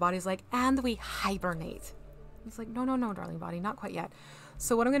weather, my body's like, and we hibernate. It's like, no, darling body, not quite yet.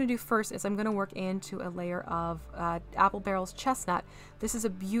 So what I'm going to do first is I'm going to work into a layer of Apple Barrel's Chestnut. This is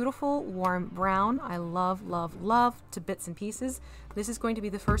a beautiful warm brown. I love, love, love to bits and pieces. This is going to be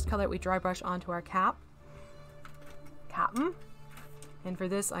the first color that we dry brush onto our cap'n. And for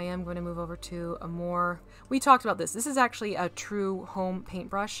this, I am going to move over to a more, we talked about this. This is actually a true home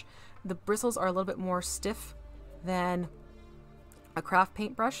paintbrush. The bristles are a little bit more stiff than a craft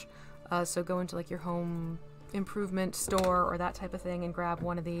paintbrush. So go into like your home improvement store or that type of thing and grab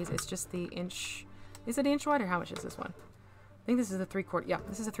one of these. It's just the inch, is it inch wide or how much is this one? I think this is a 3/4, yeah,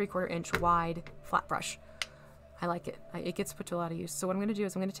 this is a 3/4 inch wide flat brush. I like it. It gets put to a lot of use. So what I'm going to do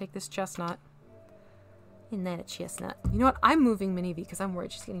is I'm going to take this chestnut. Isn't that a chestnut? You know what? I'm moving Mini V because I'm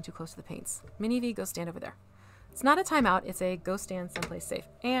worried she's getting too close to the paints. Mini V, go stand over there. It's not a timeout. It's a go stand someplace safe.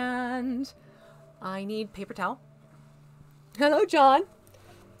 And I need paper towel. Hello, John.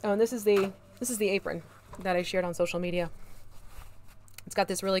 Oh, and this is the apron that I shared on social media. It's got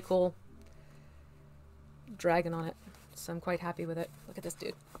this really cool dragon on it, so I'm quite happy with it. Look at this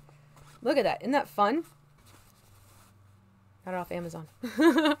dude. Look at that. Isn't that fun? Got it off Amazon.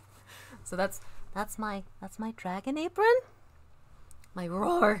 So that's my dragon apron. My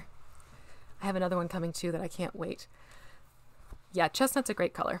roar. I have another one coming too that I can't wait. Yeah, chestnut's a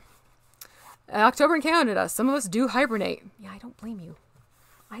great color. October in Canada. Some of us do hibernate. Yeah, I don't blame you.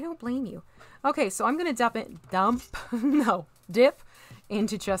 I don't blame you. Okay, so I'm going to dip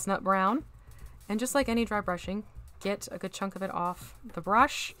into chestnut brown. And just like any dry brushing, get a good chunk of it off the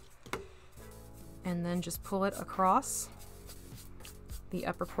brush. And then just pull it across the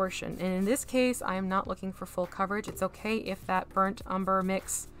upper portion. And in this case, I am not looking for full coverage. It's okay if that burnt umber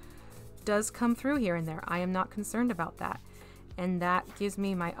mix does come through here and there. I am not concerned about that. And that gives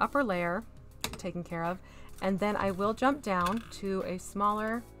me my upper layer taken care of. And then I will jump down to a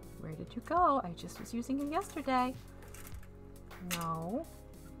smaller, where did you go? I just was using it yesterday. No.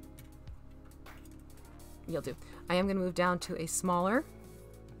 You'll do. I am going to move down to a smaller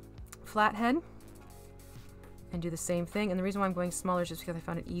flathead and do the same thing. And the reason why I'm going smaller is just because I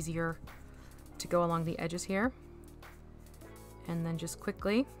found it easier to go along the edges here. And then just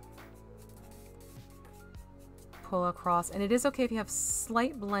quickly pull across. And it is okay if you have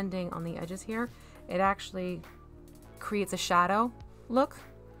slight blending on the edges here. It actually creates a shadow look,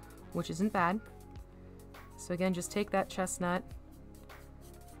 which isn't bad. So again, just take that chestnut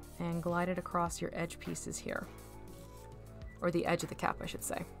and glide it across your edge pieces here. Or the edge of the cap, I should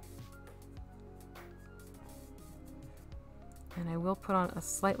say. And I will put on a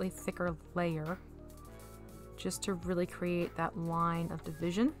slightly thicker layer just to really create that line of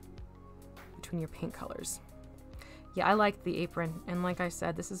division between your paint colors. Yeah, I like the apron, and like I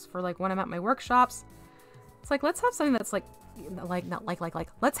said, this is for like when I'm at my workshops. It's like, let's have something that's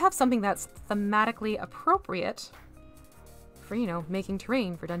let's have something that's thematically appropriate for, you know, making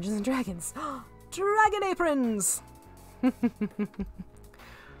terrain for Dungeons and Dragons. Dragon aprons!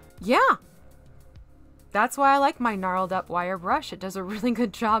 Yeah! That's why I like my gnarled up wire brush. It does a really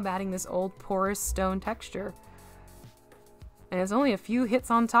good job adding this old porous stone texture. And it's only a few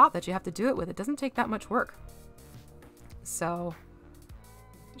hits on top that you have to do it with. It doesn't take that much work. So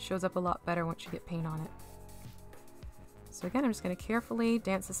it shows up a lot better once you get paint on it. So again, I'm just going to carefully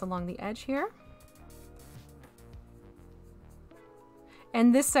dance this along the edge here.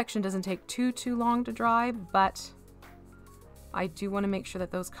 And this section doesn't take too long to dry, but I do want to make sure that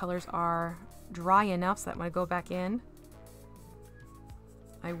those colors are dry enough so that when I go back in,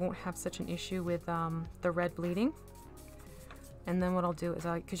 I won't have such an issue with the red bleeding. And then what I'll do is,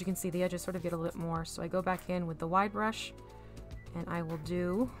 because you can see the edges sort of get a little bit more, so I go back in with the wide brush and I will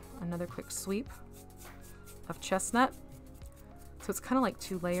do another quick sweep of chestnut. So it's kind of like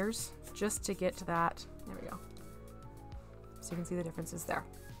 2 layers just to get to that. There we go. So you can see the differences there.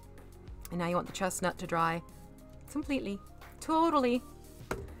 And now you want the chestnut to dry completely, totally,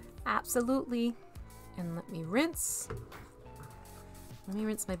 absolutely. And let me rinse. Let me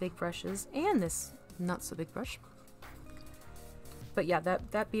rinse my big brushes and this not so big brush. But yeah,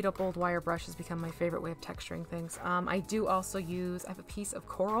 that beat up old wire brush has become my favorite way of texturing things. I do also use, I have a piece of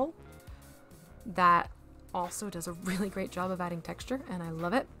coral that also does a really great job of adding texture, and I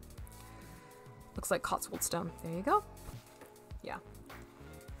love it. Looks like Cotswold stone. There you go. Yeah.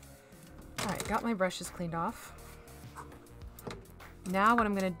 Alright, got my brushes cleaned off. Now what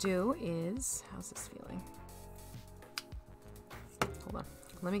I'm going to do is, how's this feeling? Hold on.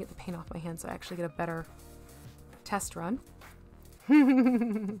 Let me get the paint off my hand so I actually get a better test run.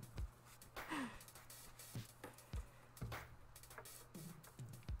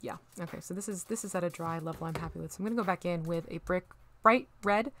 Yeah, okay, so this is at a dry level I'm happy with. So I'm going to go back in with a bright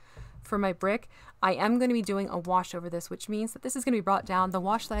red for my brick. I am going to be doing a wash over this, which means that this is going to be brought down. The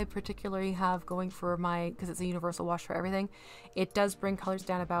wash that I particularly have going for my, because it's a universal wash for everything, it does bring colors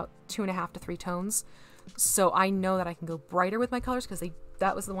down about 2.5 to 3 tones. So I know that I can go brighter with my colors, because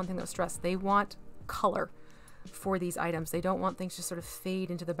that was the one thing that was stressed. They want color for these items. They don't want things to sort of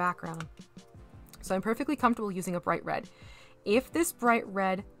fade into the background. So I'm perfectly comfortable using a bright red. If this bright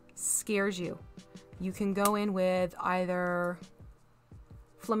red scares you, you can go in with either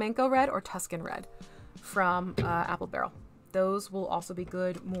Flamenco red or Tuscan red from Apple Barrel. Those will also be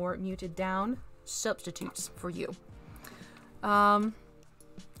good, more muted down substitutes for you.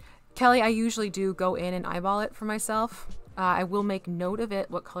 Kelly, I usually do go in and eyeball it for myself. I will make note of it,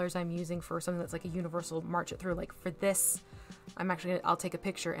 what colors I'm using for something that's like a universal, march it through. Like for this, I'll take a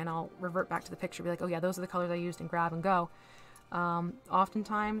picture and I'll revert back to the picture, be like, oh yeah, those are the colors I used, and grab and go.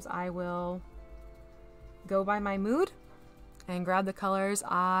 Oftentimes I will go by my mood and grab the colors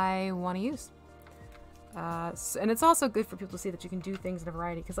I want to use. And it's also good for people to see that you can do things in a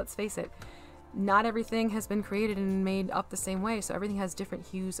variety, because let's face it, not everything has been created and made up the same way, so everything has different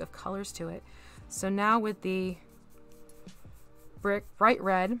hues of colors to it. So now with the bright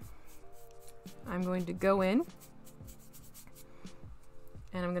red, I'm going to go in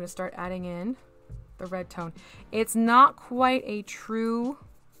and I'm going to start adding in the red tone. It's not quite a true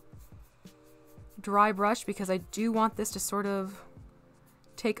dry brush, because I do want this to sort of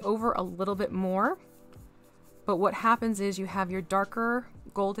take over a little bit more. But what happens is you have your darker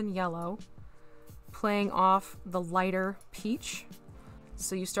golden yellow playing off the lighter peach.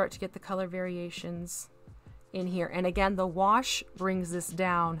 So you start to get the color variations in here. And again, the wash brings this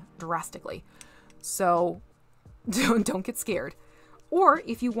down drastically. So don't get scared. Or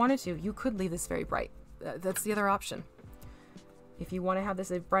if you wanted to, you could leave this very bright. That's the other option. If you want to have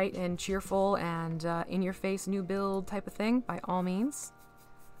this a bright and cheerful and in-your-face new build type of thing, by all means,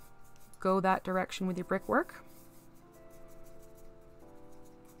 go that direction with your brickwork.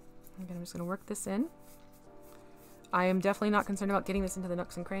 Again, I'm just going to work this in. I am definitely not concerned about getting this into the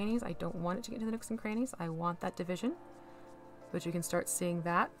nooks and crannies. I don't want it to get into the nooks and crannies. I want that division. But you can start seeing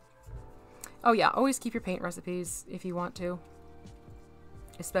that. Oh yeah, always keep your paint recipes if you want to.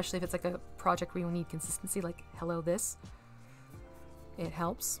 Especially if it's like a project where you need consistency, like Hello This. It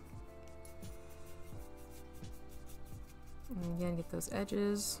helps. And again, get those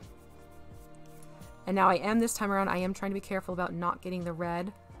edges. And now this time around, I am trying to be careful about not getting the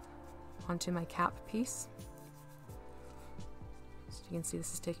red onto my cap piece. So you can see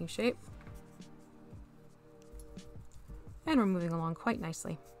this is taking shape. And we're moving along quite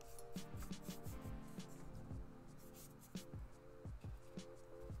nicely.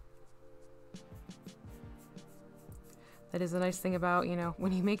 That is the nice thing about, you know,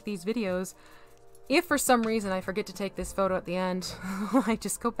 when you make these videos, if for some reason I forget to take this photo at the end, I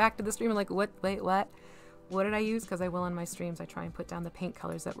just go back to the stream and like, wait, what? What did I use? Because I will on my streams. I try and put down the paint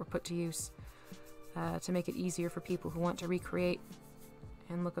colors that were put to use to make it easier for people who want to recreate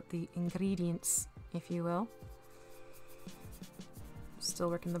and look up the ingredients, if you will. Still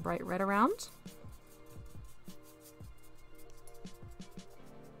working the bright red around.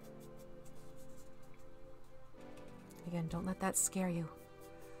 Again, don't let that scare you.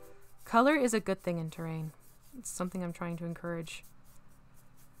 Color is a good thing in terrain. It's something I'm trying to encourage.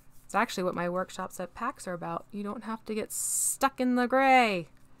 It's actually what my workshops at PAX are about. You don't have to get stuck in the gray.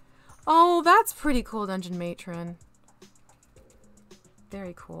 Oh, that's pretty cool, Dungeon Matron.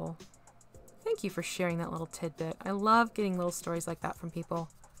 Very cool. Thank you for sharing that little tidbit. I love getting little stories like that from people.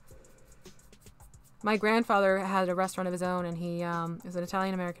 My grandfather had a restaurant of his own, and he it was an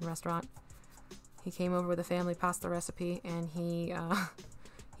Italian-American restaurant. He came over with a family pasta recipe, and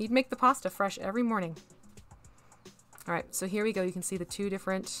he'd make the pasta fresh every morning. All right, so here we go. You can see the two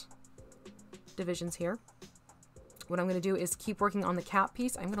different divisions here. What I'm going to do is keep working on the cap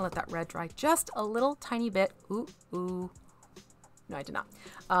piece. I'm going to let that red dry just a little tiny bit. Ooh. No, I did not.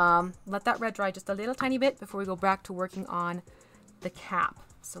 Let that red dry just a little tiny bit before we go back to working on the cap.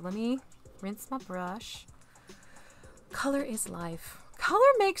 So let me rinse my brush. Color is life. Color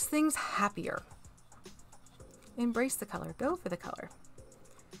makes things happier. Embrace the color. Go for the color.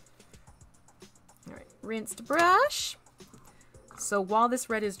 All right, rinsed brush. So while this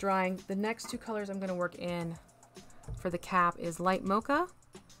red is drying, the next two colors I'm going to work in for the cap is Light Mocha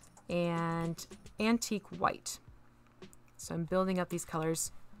and Antique White. So I'm building up these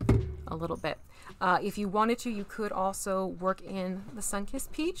colors a little bit. If you wanted to, you could also work in the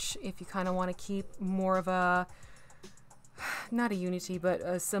Sunkissed Peach if you kind of want to keep more of a, not a unity, but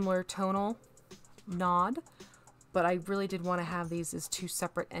a similar tonal nod. But I really did want to have these as two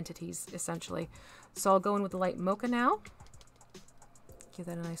separate entities, essentially. So I'll go in with the Light Mocha now. Give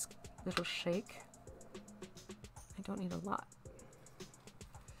that a nice little shake. I don't need a lot.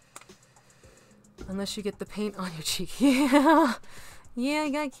 Unless you get the paint on your cheek. Yeah. Yeah,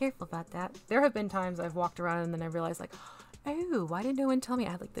 you gotta be careful about that. There have been times I've walked around and then I realized like, oh, why didn't no one tell me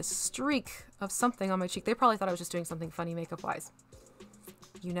I had like this streak of something on my cheek? They probably thought I was just doing something funny makeup wise.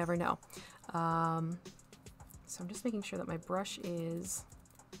 You never know. So I'm just making sure that my brush is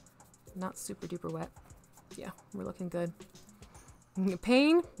not super duper wet. Yeah, we're looking good.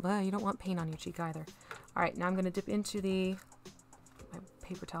 Pain? Well, you don't want pain on your cheek either. All right, now I'm going to dip into my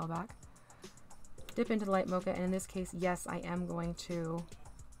paper towel back. Dip into the Light Mocha, and in this case, yes, I am going to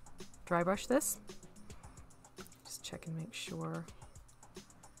dry brush this. Just check and make sure.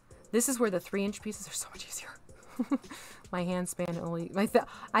 This is where the 3-inch pieces are so much easier. My hand span only...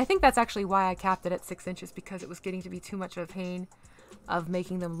 I think that's actually why I capped it at 6 inches, because it was getting to be too much of a pain of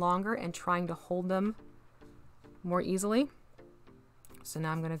making them longer and trying to hold them more easily. So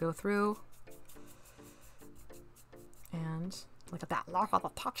now I'm going to go through and look at that. Look at the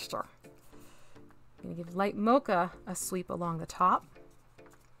texture. I'm going to give Light Mocha a sweep along the top.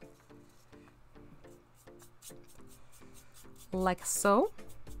 Like so.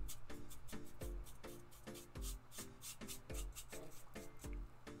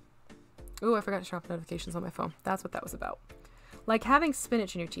 Ooh, I forgot to turn off notifications on my phone. That's what that was about. Like having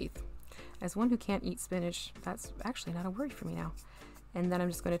spinach in your teeth. As one who can't eat spinach, that's actually not a worry for me now. And then I'm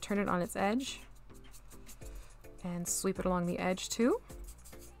just going to turn it on its edge and sweep it along the edge too.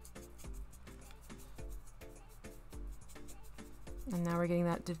 And now we're getting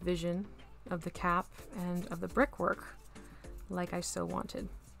that division of the cap and of the brickwork like I so wanted.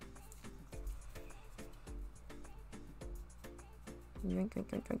 And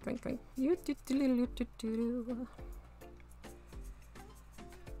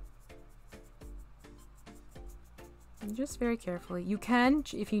just very carefully. You can,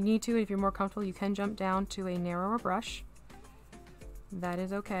 if you need to, if you're more comfortable, you can jump down to a narrower brush. That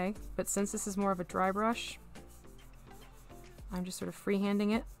is okay. But since this is more of a dry brush, I'm just sort of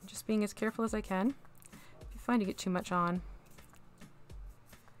freehanding it, just being as careful as I can. If you find you get too much on.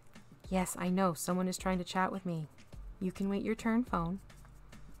 Yes, I know, someone is trying to chat with me. You can wait your turn, phone.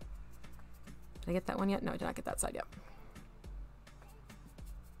 Did I get that one yet? No, I did not get that side yet.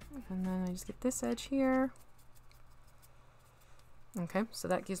 And then I just get this edge here. Okay, so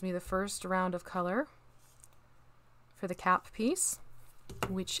that gives me the first round of color for the cap piece,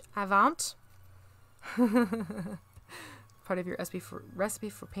 which avant. Part of your recipe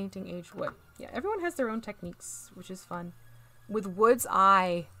for painting aged wood. Yeah, everyone has their own techniques, which is fun. With woods,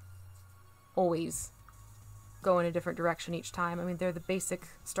 I always go in a different direction each time. I mean, they're the basic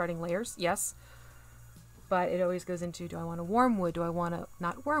starting layers, yes. But it always goes into, do I want a warm wood? Do I want a,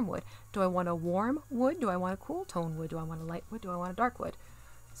 not warm wood. Do I want a warm wood? Do I want a cool tone wood? Do I want a light wood? Do I want a dark wood?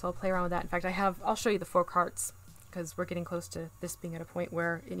 So I'll play around with that. In fact, I'll show you the 4 carts because we're getting close to this being at a point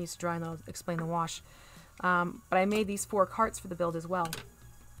where it needs to dry, and then I'll explain the wash. But I made these 4 carts for the build as well.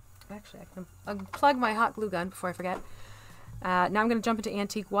 Actually, I can unplug my hot glue gun before I forget. Now I'm going to jump into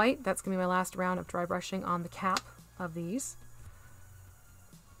Antique White. That's going to be my last round of dry brushing on the cap of these.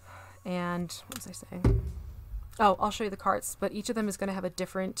 And what was I saying? Oh, I'll show you the carts, but each of them is going to have a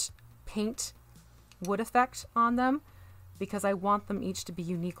different paint wood effect on them because I want them each to be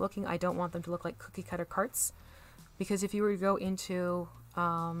unique looking. I don't want them to look like cookie cutter carts, because if you were to go into,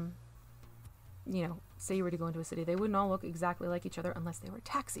 you know, say you were to go into a city, they wouldn't all look exactly like each other unless they were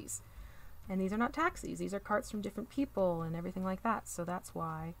taxis. And these are not taxis. These are carts from different people and everything like that. So that's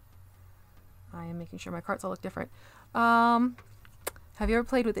why I am making sure my carts all look different. Have you ever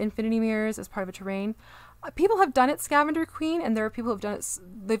played with infinity mirrors as part of a terrain? People have done it, Scavenger Queen, and there are people who have done it.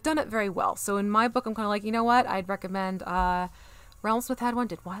 They've done it very well. So in my book, I'm kind of like, you know what? I'd recommend Realmsmith had one.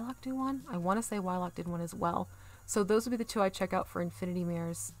 Did Wylock do one? I want to say Wylock did one as well. So those would be the 2 I'd check out for infinity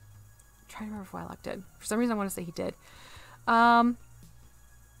mirrors. I'm trying to remember if Wylock did. For some reason, I want to say he did.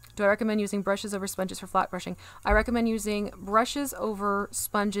 Do I recommend using brushes over sponges for flat brushing? I recommend using brushes over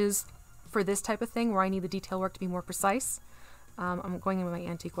sponges for this type of thing where I need the detail work to be more precise. I'm going in with my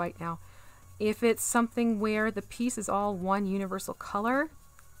Antique White now. If it's something where the piece is all one universal color,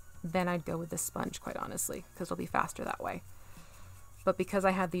 then I'd go with this sponge, quite honestly, because it'll be faster that way. But because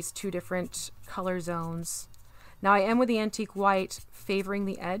I have these 2 different color zones, now I am with the Antique White favoring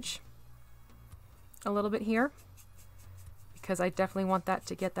the edge a little bit here, because I definitely want that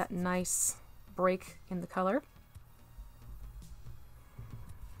to get that nice break in the color.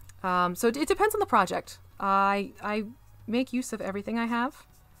 So it depends on the project. I make use of everything I have.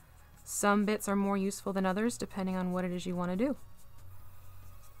 Some bits are more useful than others depending on what it is you want to do.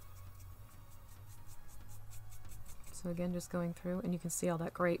 So again, just going through, and you can see all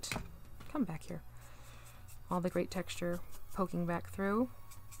that great, come back here, all the great texture poking back through.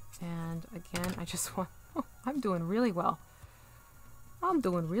 And again, I just want, oh, I'm doing really well. I'm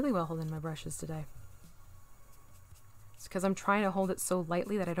doing really well holding my brushes today. It's because I'm trying to hold it so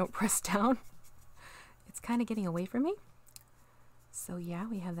lightly that I don't press down. It's kind of getting away from me. So yeah,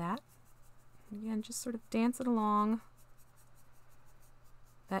 we have that. Again, just sort of dance it along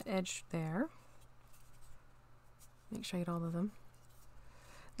that edge there. Make sure I get all of them.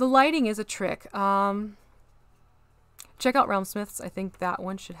 The lighting is a trick. Check out Realmsmiths. I think that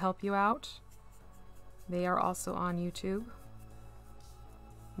one should help you out. They are also on YouTube.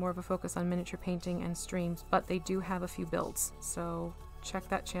 More of a focus on miniature painting and streams, but they do have a few builds, so check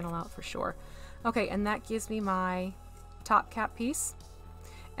that channel out for sure. Okay, and that gives me my top cap piece,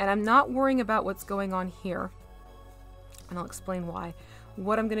 and I'm not worrying about what's going on here, and I'll explain why.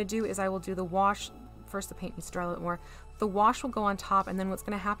 What I'm going to do is I will do the wash. First, the paint needs to dry a little bit more. The wash will go on top, and then what's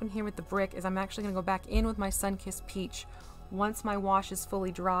going to happen here with the brick is I'm actually going to go back in with my Sunkissed peach once my wash is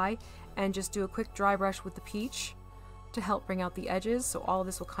fully dry, and just do a quick dry brush with the peach to help bring out the edges, so all of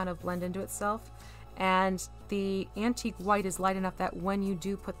this will kind of blend into itself. And the antique white is light enough that when you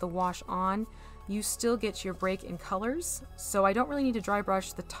do put the wash on, you still get your break in colors. So I don't really need to dry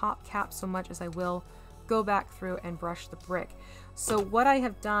brush the top cap so much as I will go back through and brush the brick. So what I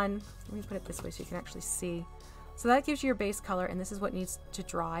have done, let me put it this way so you can actually see. So that gives you your base color, and this is what needs to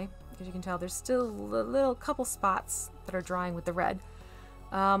dry. As you can tell, there's still a little couple spots that are drying with the red.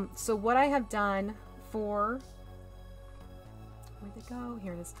 So what I have done for, where'd it go?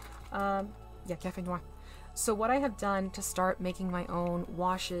 Here it is. Yeah, Cafe Noir. So what I have done to start making my own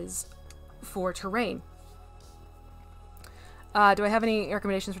washes for terrain. Do I have any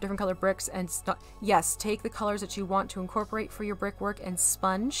recommendations for different color bricks? And yes, take the colors that you want to incorporate for your brickwork and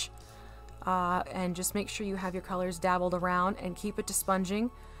sponge. And just make sure you have your colors dabbled around and keep it to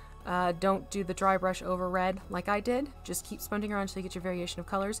sponging. Don't do the dry brush over red like I did. Just keep sponging around until you get your variation of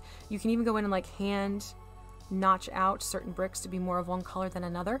colors. You can even go in and like hand notch out certain bricks to be more of one color than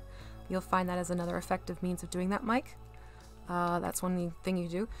another. You'll find that as another effective means of doing that, Mike. That's one thing you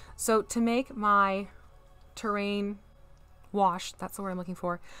do. So to make my terrain wash, that's the word I'm looking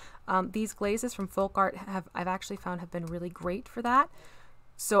for, these glazes from Folk Art I've actually found have been really great for that.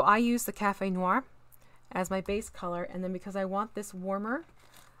 So I use the Cafe Noir as my base color, and then because I want this warmer,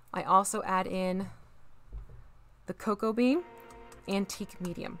 I also add in the Cocoa Bean Antique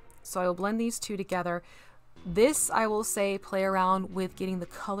Medium. So I will blend these two together. This, I will say, play around with getting the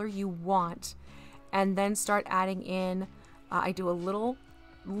color you want, and then start adding in, I do a little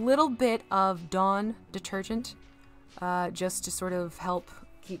bit of Dawn detergent, just to sort of help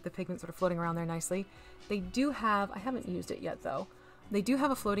keep the pigment sort of floating around there nicely. They do have, I haven't used it yet though, they do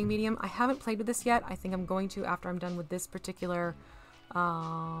have a floating medium. I haven't played with this yet. I think I'm going to after I'm done with this particular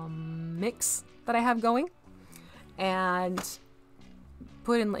mix that I have going, and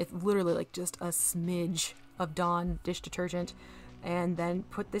put in literally like just a smidge of Dawn dish detergent, and then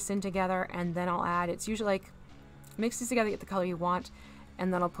put this in together, and then I'll add, it's usually like mix these together, get the color you want,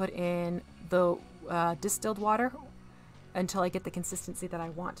 and then I'll put in the distilled water until I get the consistency that I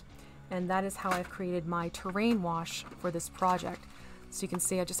want. And that is how I've created my terrain wash for this project. So you can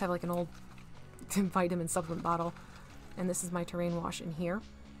see I just have like an old vitamin supplement bottle, and this is my terrain wash in here,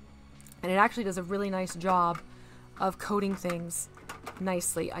 and it actually does a really nice job of coating things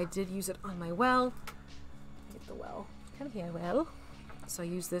nicely. I did use it on my well. Get the well. Come here, well. So I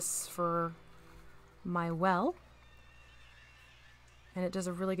use this for my well, and it does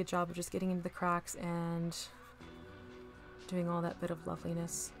a really good job of just getting into the cracks and doing all that bit of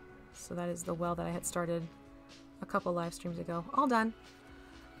loveliness. So that is the well that I had started a couple live streams ago. All done.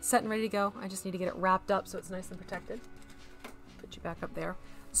 Set and ready to go. I just need to get it wrapped up so it's nice and protected. Put you back up there.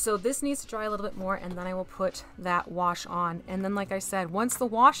 So this needs to dry a little bit more, and then I will put that wash on. And then, like I said, once the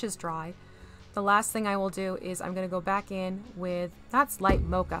wash is dry, the last thing I will do is I'm going to go back in with, that's Lite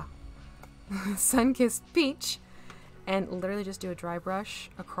Mocha, Sunkissed Peach, and literally just do a dry brush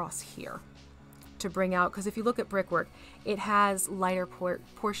across here to bring out, because if you look at brickwork, it has lighter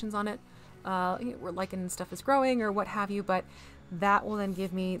portions on it, where lichen and stuff is growing or what have you, but that will then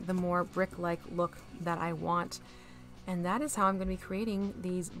give me the more brick-like look that I want. And that is how I'm going to be creating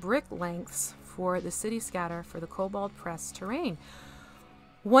these brick lengths for the city scatter for the Kobold Press terrain.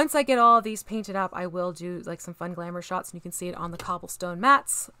 Once I get all of these painted up, I will do like some fun glamour shots, and you can see it on the cobblestone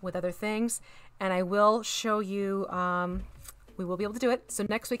mats with other things. And I will show you, we will be able to do it. So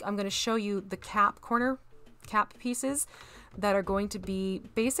next week I'm going to show you the corner cap pieces that are going to be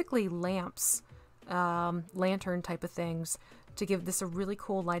basically lamps, lantern type of things, to give this a really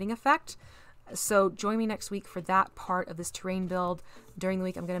cool lighting effect. So join me next week for that part of this terrain build. During the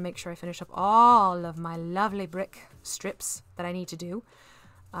week, I'm going to make sure I finish up all of my lovely brick strips that I need to do.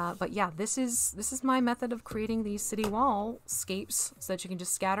 But yeah, this is my method of creating these city wall scapes so that you can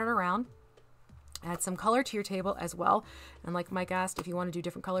just scatter it around. Add some color to your table as well. And like Mike asked, if you want to do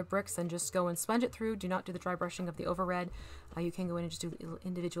different colored bricks, then just go and sponge it through. Do not do the dry brushing of the overred. You can go in and just do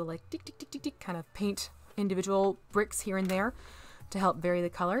individual, like, tick, tick, tick, tick, tick, kind of paint individual bricks here and there to help vary the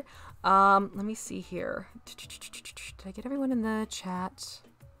color. Let me see here. Did I get everyone in the chat?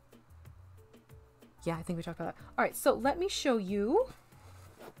 Yeah, I think we talked about that. All right, so let me show you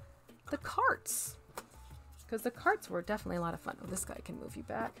the carts, because the carts were definitely a lot of fun. Oh, this guy can move you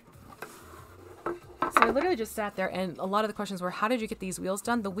back. So I literally just sat there, and a lot of the questions were, how did you get these wheels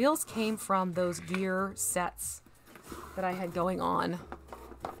done? The wheels came from those gear sets that I had going on,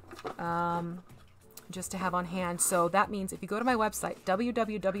 just to have on hand. So that means if you go to my website,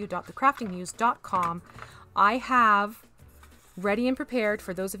 www.thecraftingmuse.com, I have ready and prepared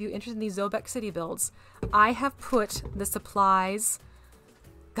for those of you interested in these Zobec city builds. I have put the supplies.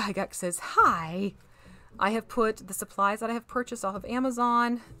 Gygax says, hi. I have put the supplies that I have purchased off of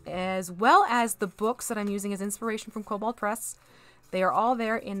Amazon, as well as the books that I'm using as inspiration from Kobold Press. They are all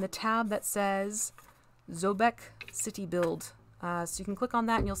there in the tab that says Zobec City Build. So you can click on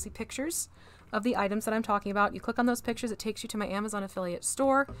that and you'll see pictures of the items that I'm talking about. You click on those pictures, it takes you to my Amazon affiliate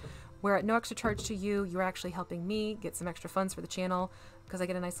store, where at no extra charge to you, you're actually helping me get some extra funds for the channel, because I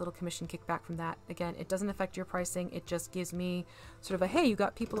get a nice little commission kickback from that. Again, it doesn't affect your pricing. It just gives me sort of a, hey, you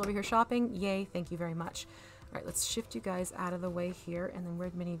got people over here shopping. Yay, thank you very much. All right, let's shift you guys out of the way here. And then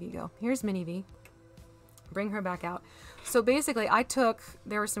where'd Minnie V go? Here's Minnie V. Bring her back out. So basically,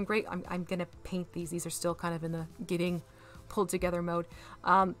 there were some great, I'm going to paint these. These are still kind of in the getting pulled together mode.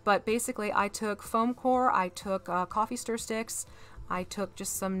 But basically, I took foam core. I took coffee stir sticks. I took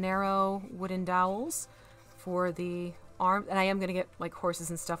just some narrow wooden dowels for the arms, and I am going to get like horses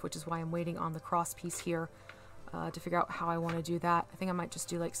and stuff, which is why I'm waiting on the cross piece here to figure out how I want to do that. I think I might just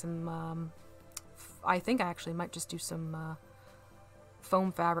do like some, I think I actually might just do some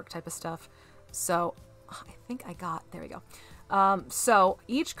foam fabric type of stuff. So I think there we go. So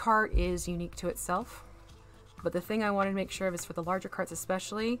each cart is unique to itself, but the thing I wanted to make sure of is for the larger carts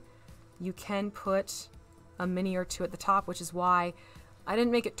especially, you can put a mini or two at the top, which is why I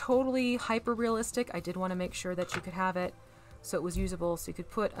didn't make it totally hyper realistic. I did want to make sure that you could have it so it was usable, so you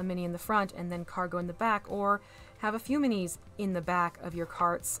could put a mini in the front and then cargo in the back, or have a few minis in the back of your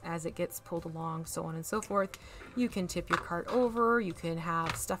carts as it gets pulled along, so on and so forth. You can tip your cart over, you can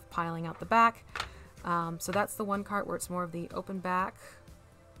have stuff piling out the back. So that's the one cart where it's more of the open back,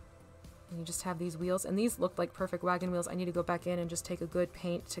 and you just have these wheels, and these look like perfect wagon wheels. I need to go back in and just take a good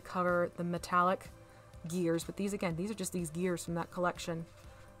paint to cover the metallic gears, but these again, these are just these gears from that collection.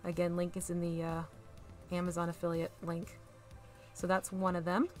 Again, link is in the Amazon affiliate link. So that's one of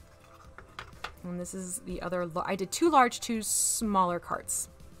them, and this is the other. I did 2 large, 2 smaller carts.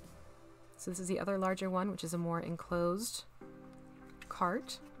 So this is the other larger one, which is a more enclosed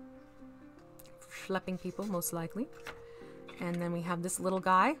cart, schlepping people most likely. And then we have this little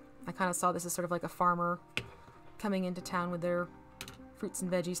guy. I kind of saw this as sort of like a farmer coming into town with their fruits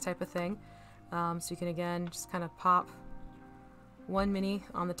and veggies type of thing. So you can again just kind of pop one mini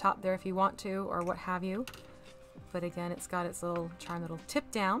on the top there if you want to, or what have you. But again, it's got its little charm that'll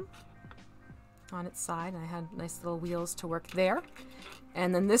tip down on its side, and I had nice little wheels to work there.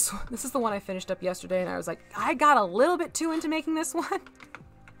 And then this is the one I finished up yesterday, and I was like, I got a little bit too into making this one.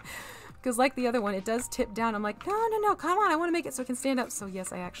 Because like the other one, it does tip down. I'm like, no, come on, I want to make it so it can stand up. So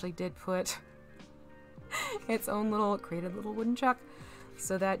yes, I actually did put its own created little wooden chuck,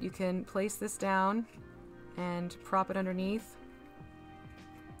 so that you can place this down and prop it underneath,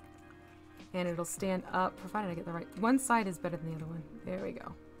 and it'll stand up, provided I get the right one. Side is better than the other one. There we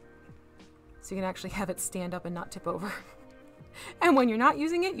go. So you can actually have it stand up and not tip over. And when you're not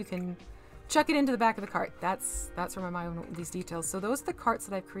using it, you can chuck it into the back of the cart. That's where my mind went with these details. So those are the carts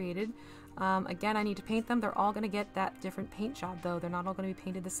that I've created. Again, I need to paint them. They're all going to get that different paint job, though. They're not all going to be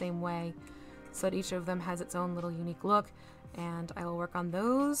painted the same way, so that each of them has its own little unique look. And I will work on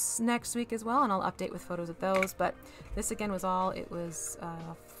those next week as well, and I'll update with photos of those. But this again was it was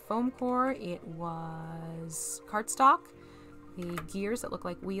foam core, it was cardstock, the gears that look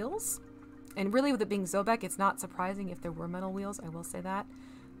like wheels, and really with it being Zobec, it's not surprising if there were metal wheels, I will say that.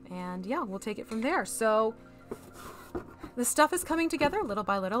 And yeah, we'll take it from there. So the stuff is coming together little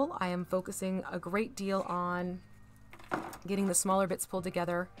by little. I am focusing a great deal on getting the smaller bits pulled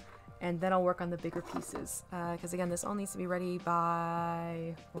together, and then I'll work on the bigger pieces. Because again, this all needs to be ready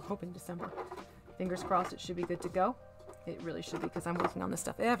by, we're hoping December. Fingers crossed it should be good to go. It really should be because I'm working on this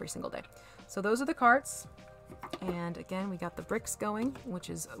stuff every single day. So those are the carts. And again, we got the bricks going, which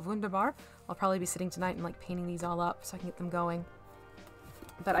is wunderbar. I'll probably be sitting tonight and like painting these all up so I can get them going.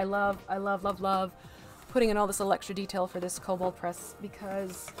 But I love putting in all this little extra detail for this Kobold press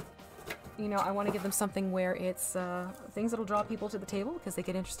because, you know, I want to give them something where it's things that'll draw people to the table because they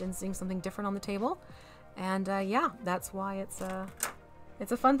get interested in seeing something different on the table. And yeah, that's why it's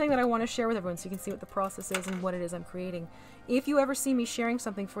a fun thing that I want to share with everyone so you can see what the process is and what it is I'm creating. If you ever see me sharing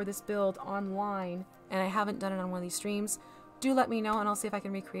something for this build online and I haven't done it on one of these streams, do let me know and I'll see if I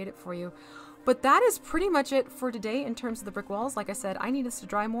can recreate it for you. But that is pretty much it for today in terms of the brick walls. Like I said, I need this to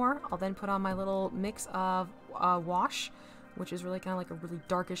dry more. I'll then put on my little mix of wash, which is really kind of like a really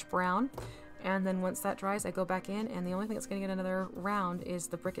darkish brown. And then once that dries, I go back in, and the only thing that's going to get another round is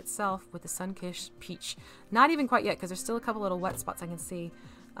the brick itself with the Sunkissed peach. Not even quite yet, because there's still a couple little wet spots I can see.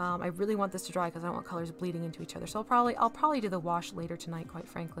 I really want this to dry because I don't want colors bleeding into each other. So I'll probably do the wash later tonight, quite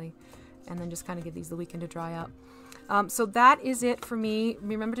frankly, and then just kind of give these the weekend to dry up. So that is it for me.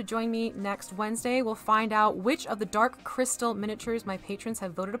 Remember to join me next Wednesday. We'll find out which of the dark crystal miniatures my patrons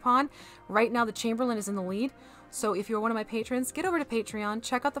have voted upon. Right now, the Chamberlain is in the lead. So if you're one of my patrons, get over to Patreon,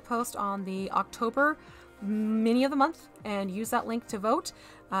 check out the post on the October mini of the month, and use that link to vote.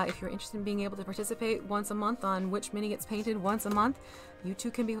 If you're interested in being able to participate once a month on which mini gets painted once a month, you too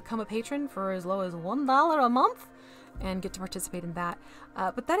can become a patron for as low as $1 a month and get to participate in that.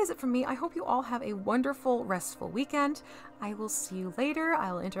 But that is it from me. I hope you all have a wonderful, restful weekend. I will see you later.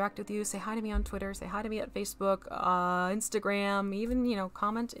 I will interact with you. Say hi to me on Twitter. Say hi to me at Facebook, Instagram, even, you know,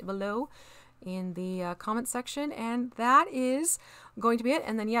 comment below in the comment section. And that is going to be it.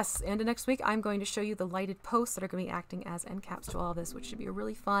 And then, yes, end of next week, I'm going to show you the lighted posts that are going to be acting as end caps to all of this, which should be a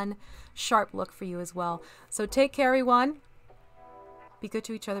really fun, sharp look for you as well. So take care, everyone. Be good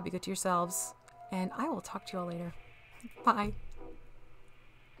to each other. Be good to yourselves. And I will talk to you all later. Bye.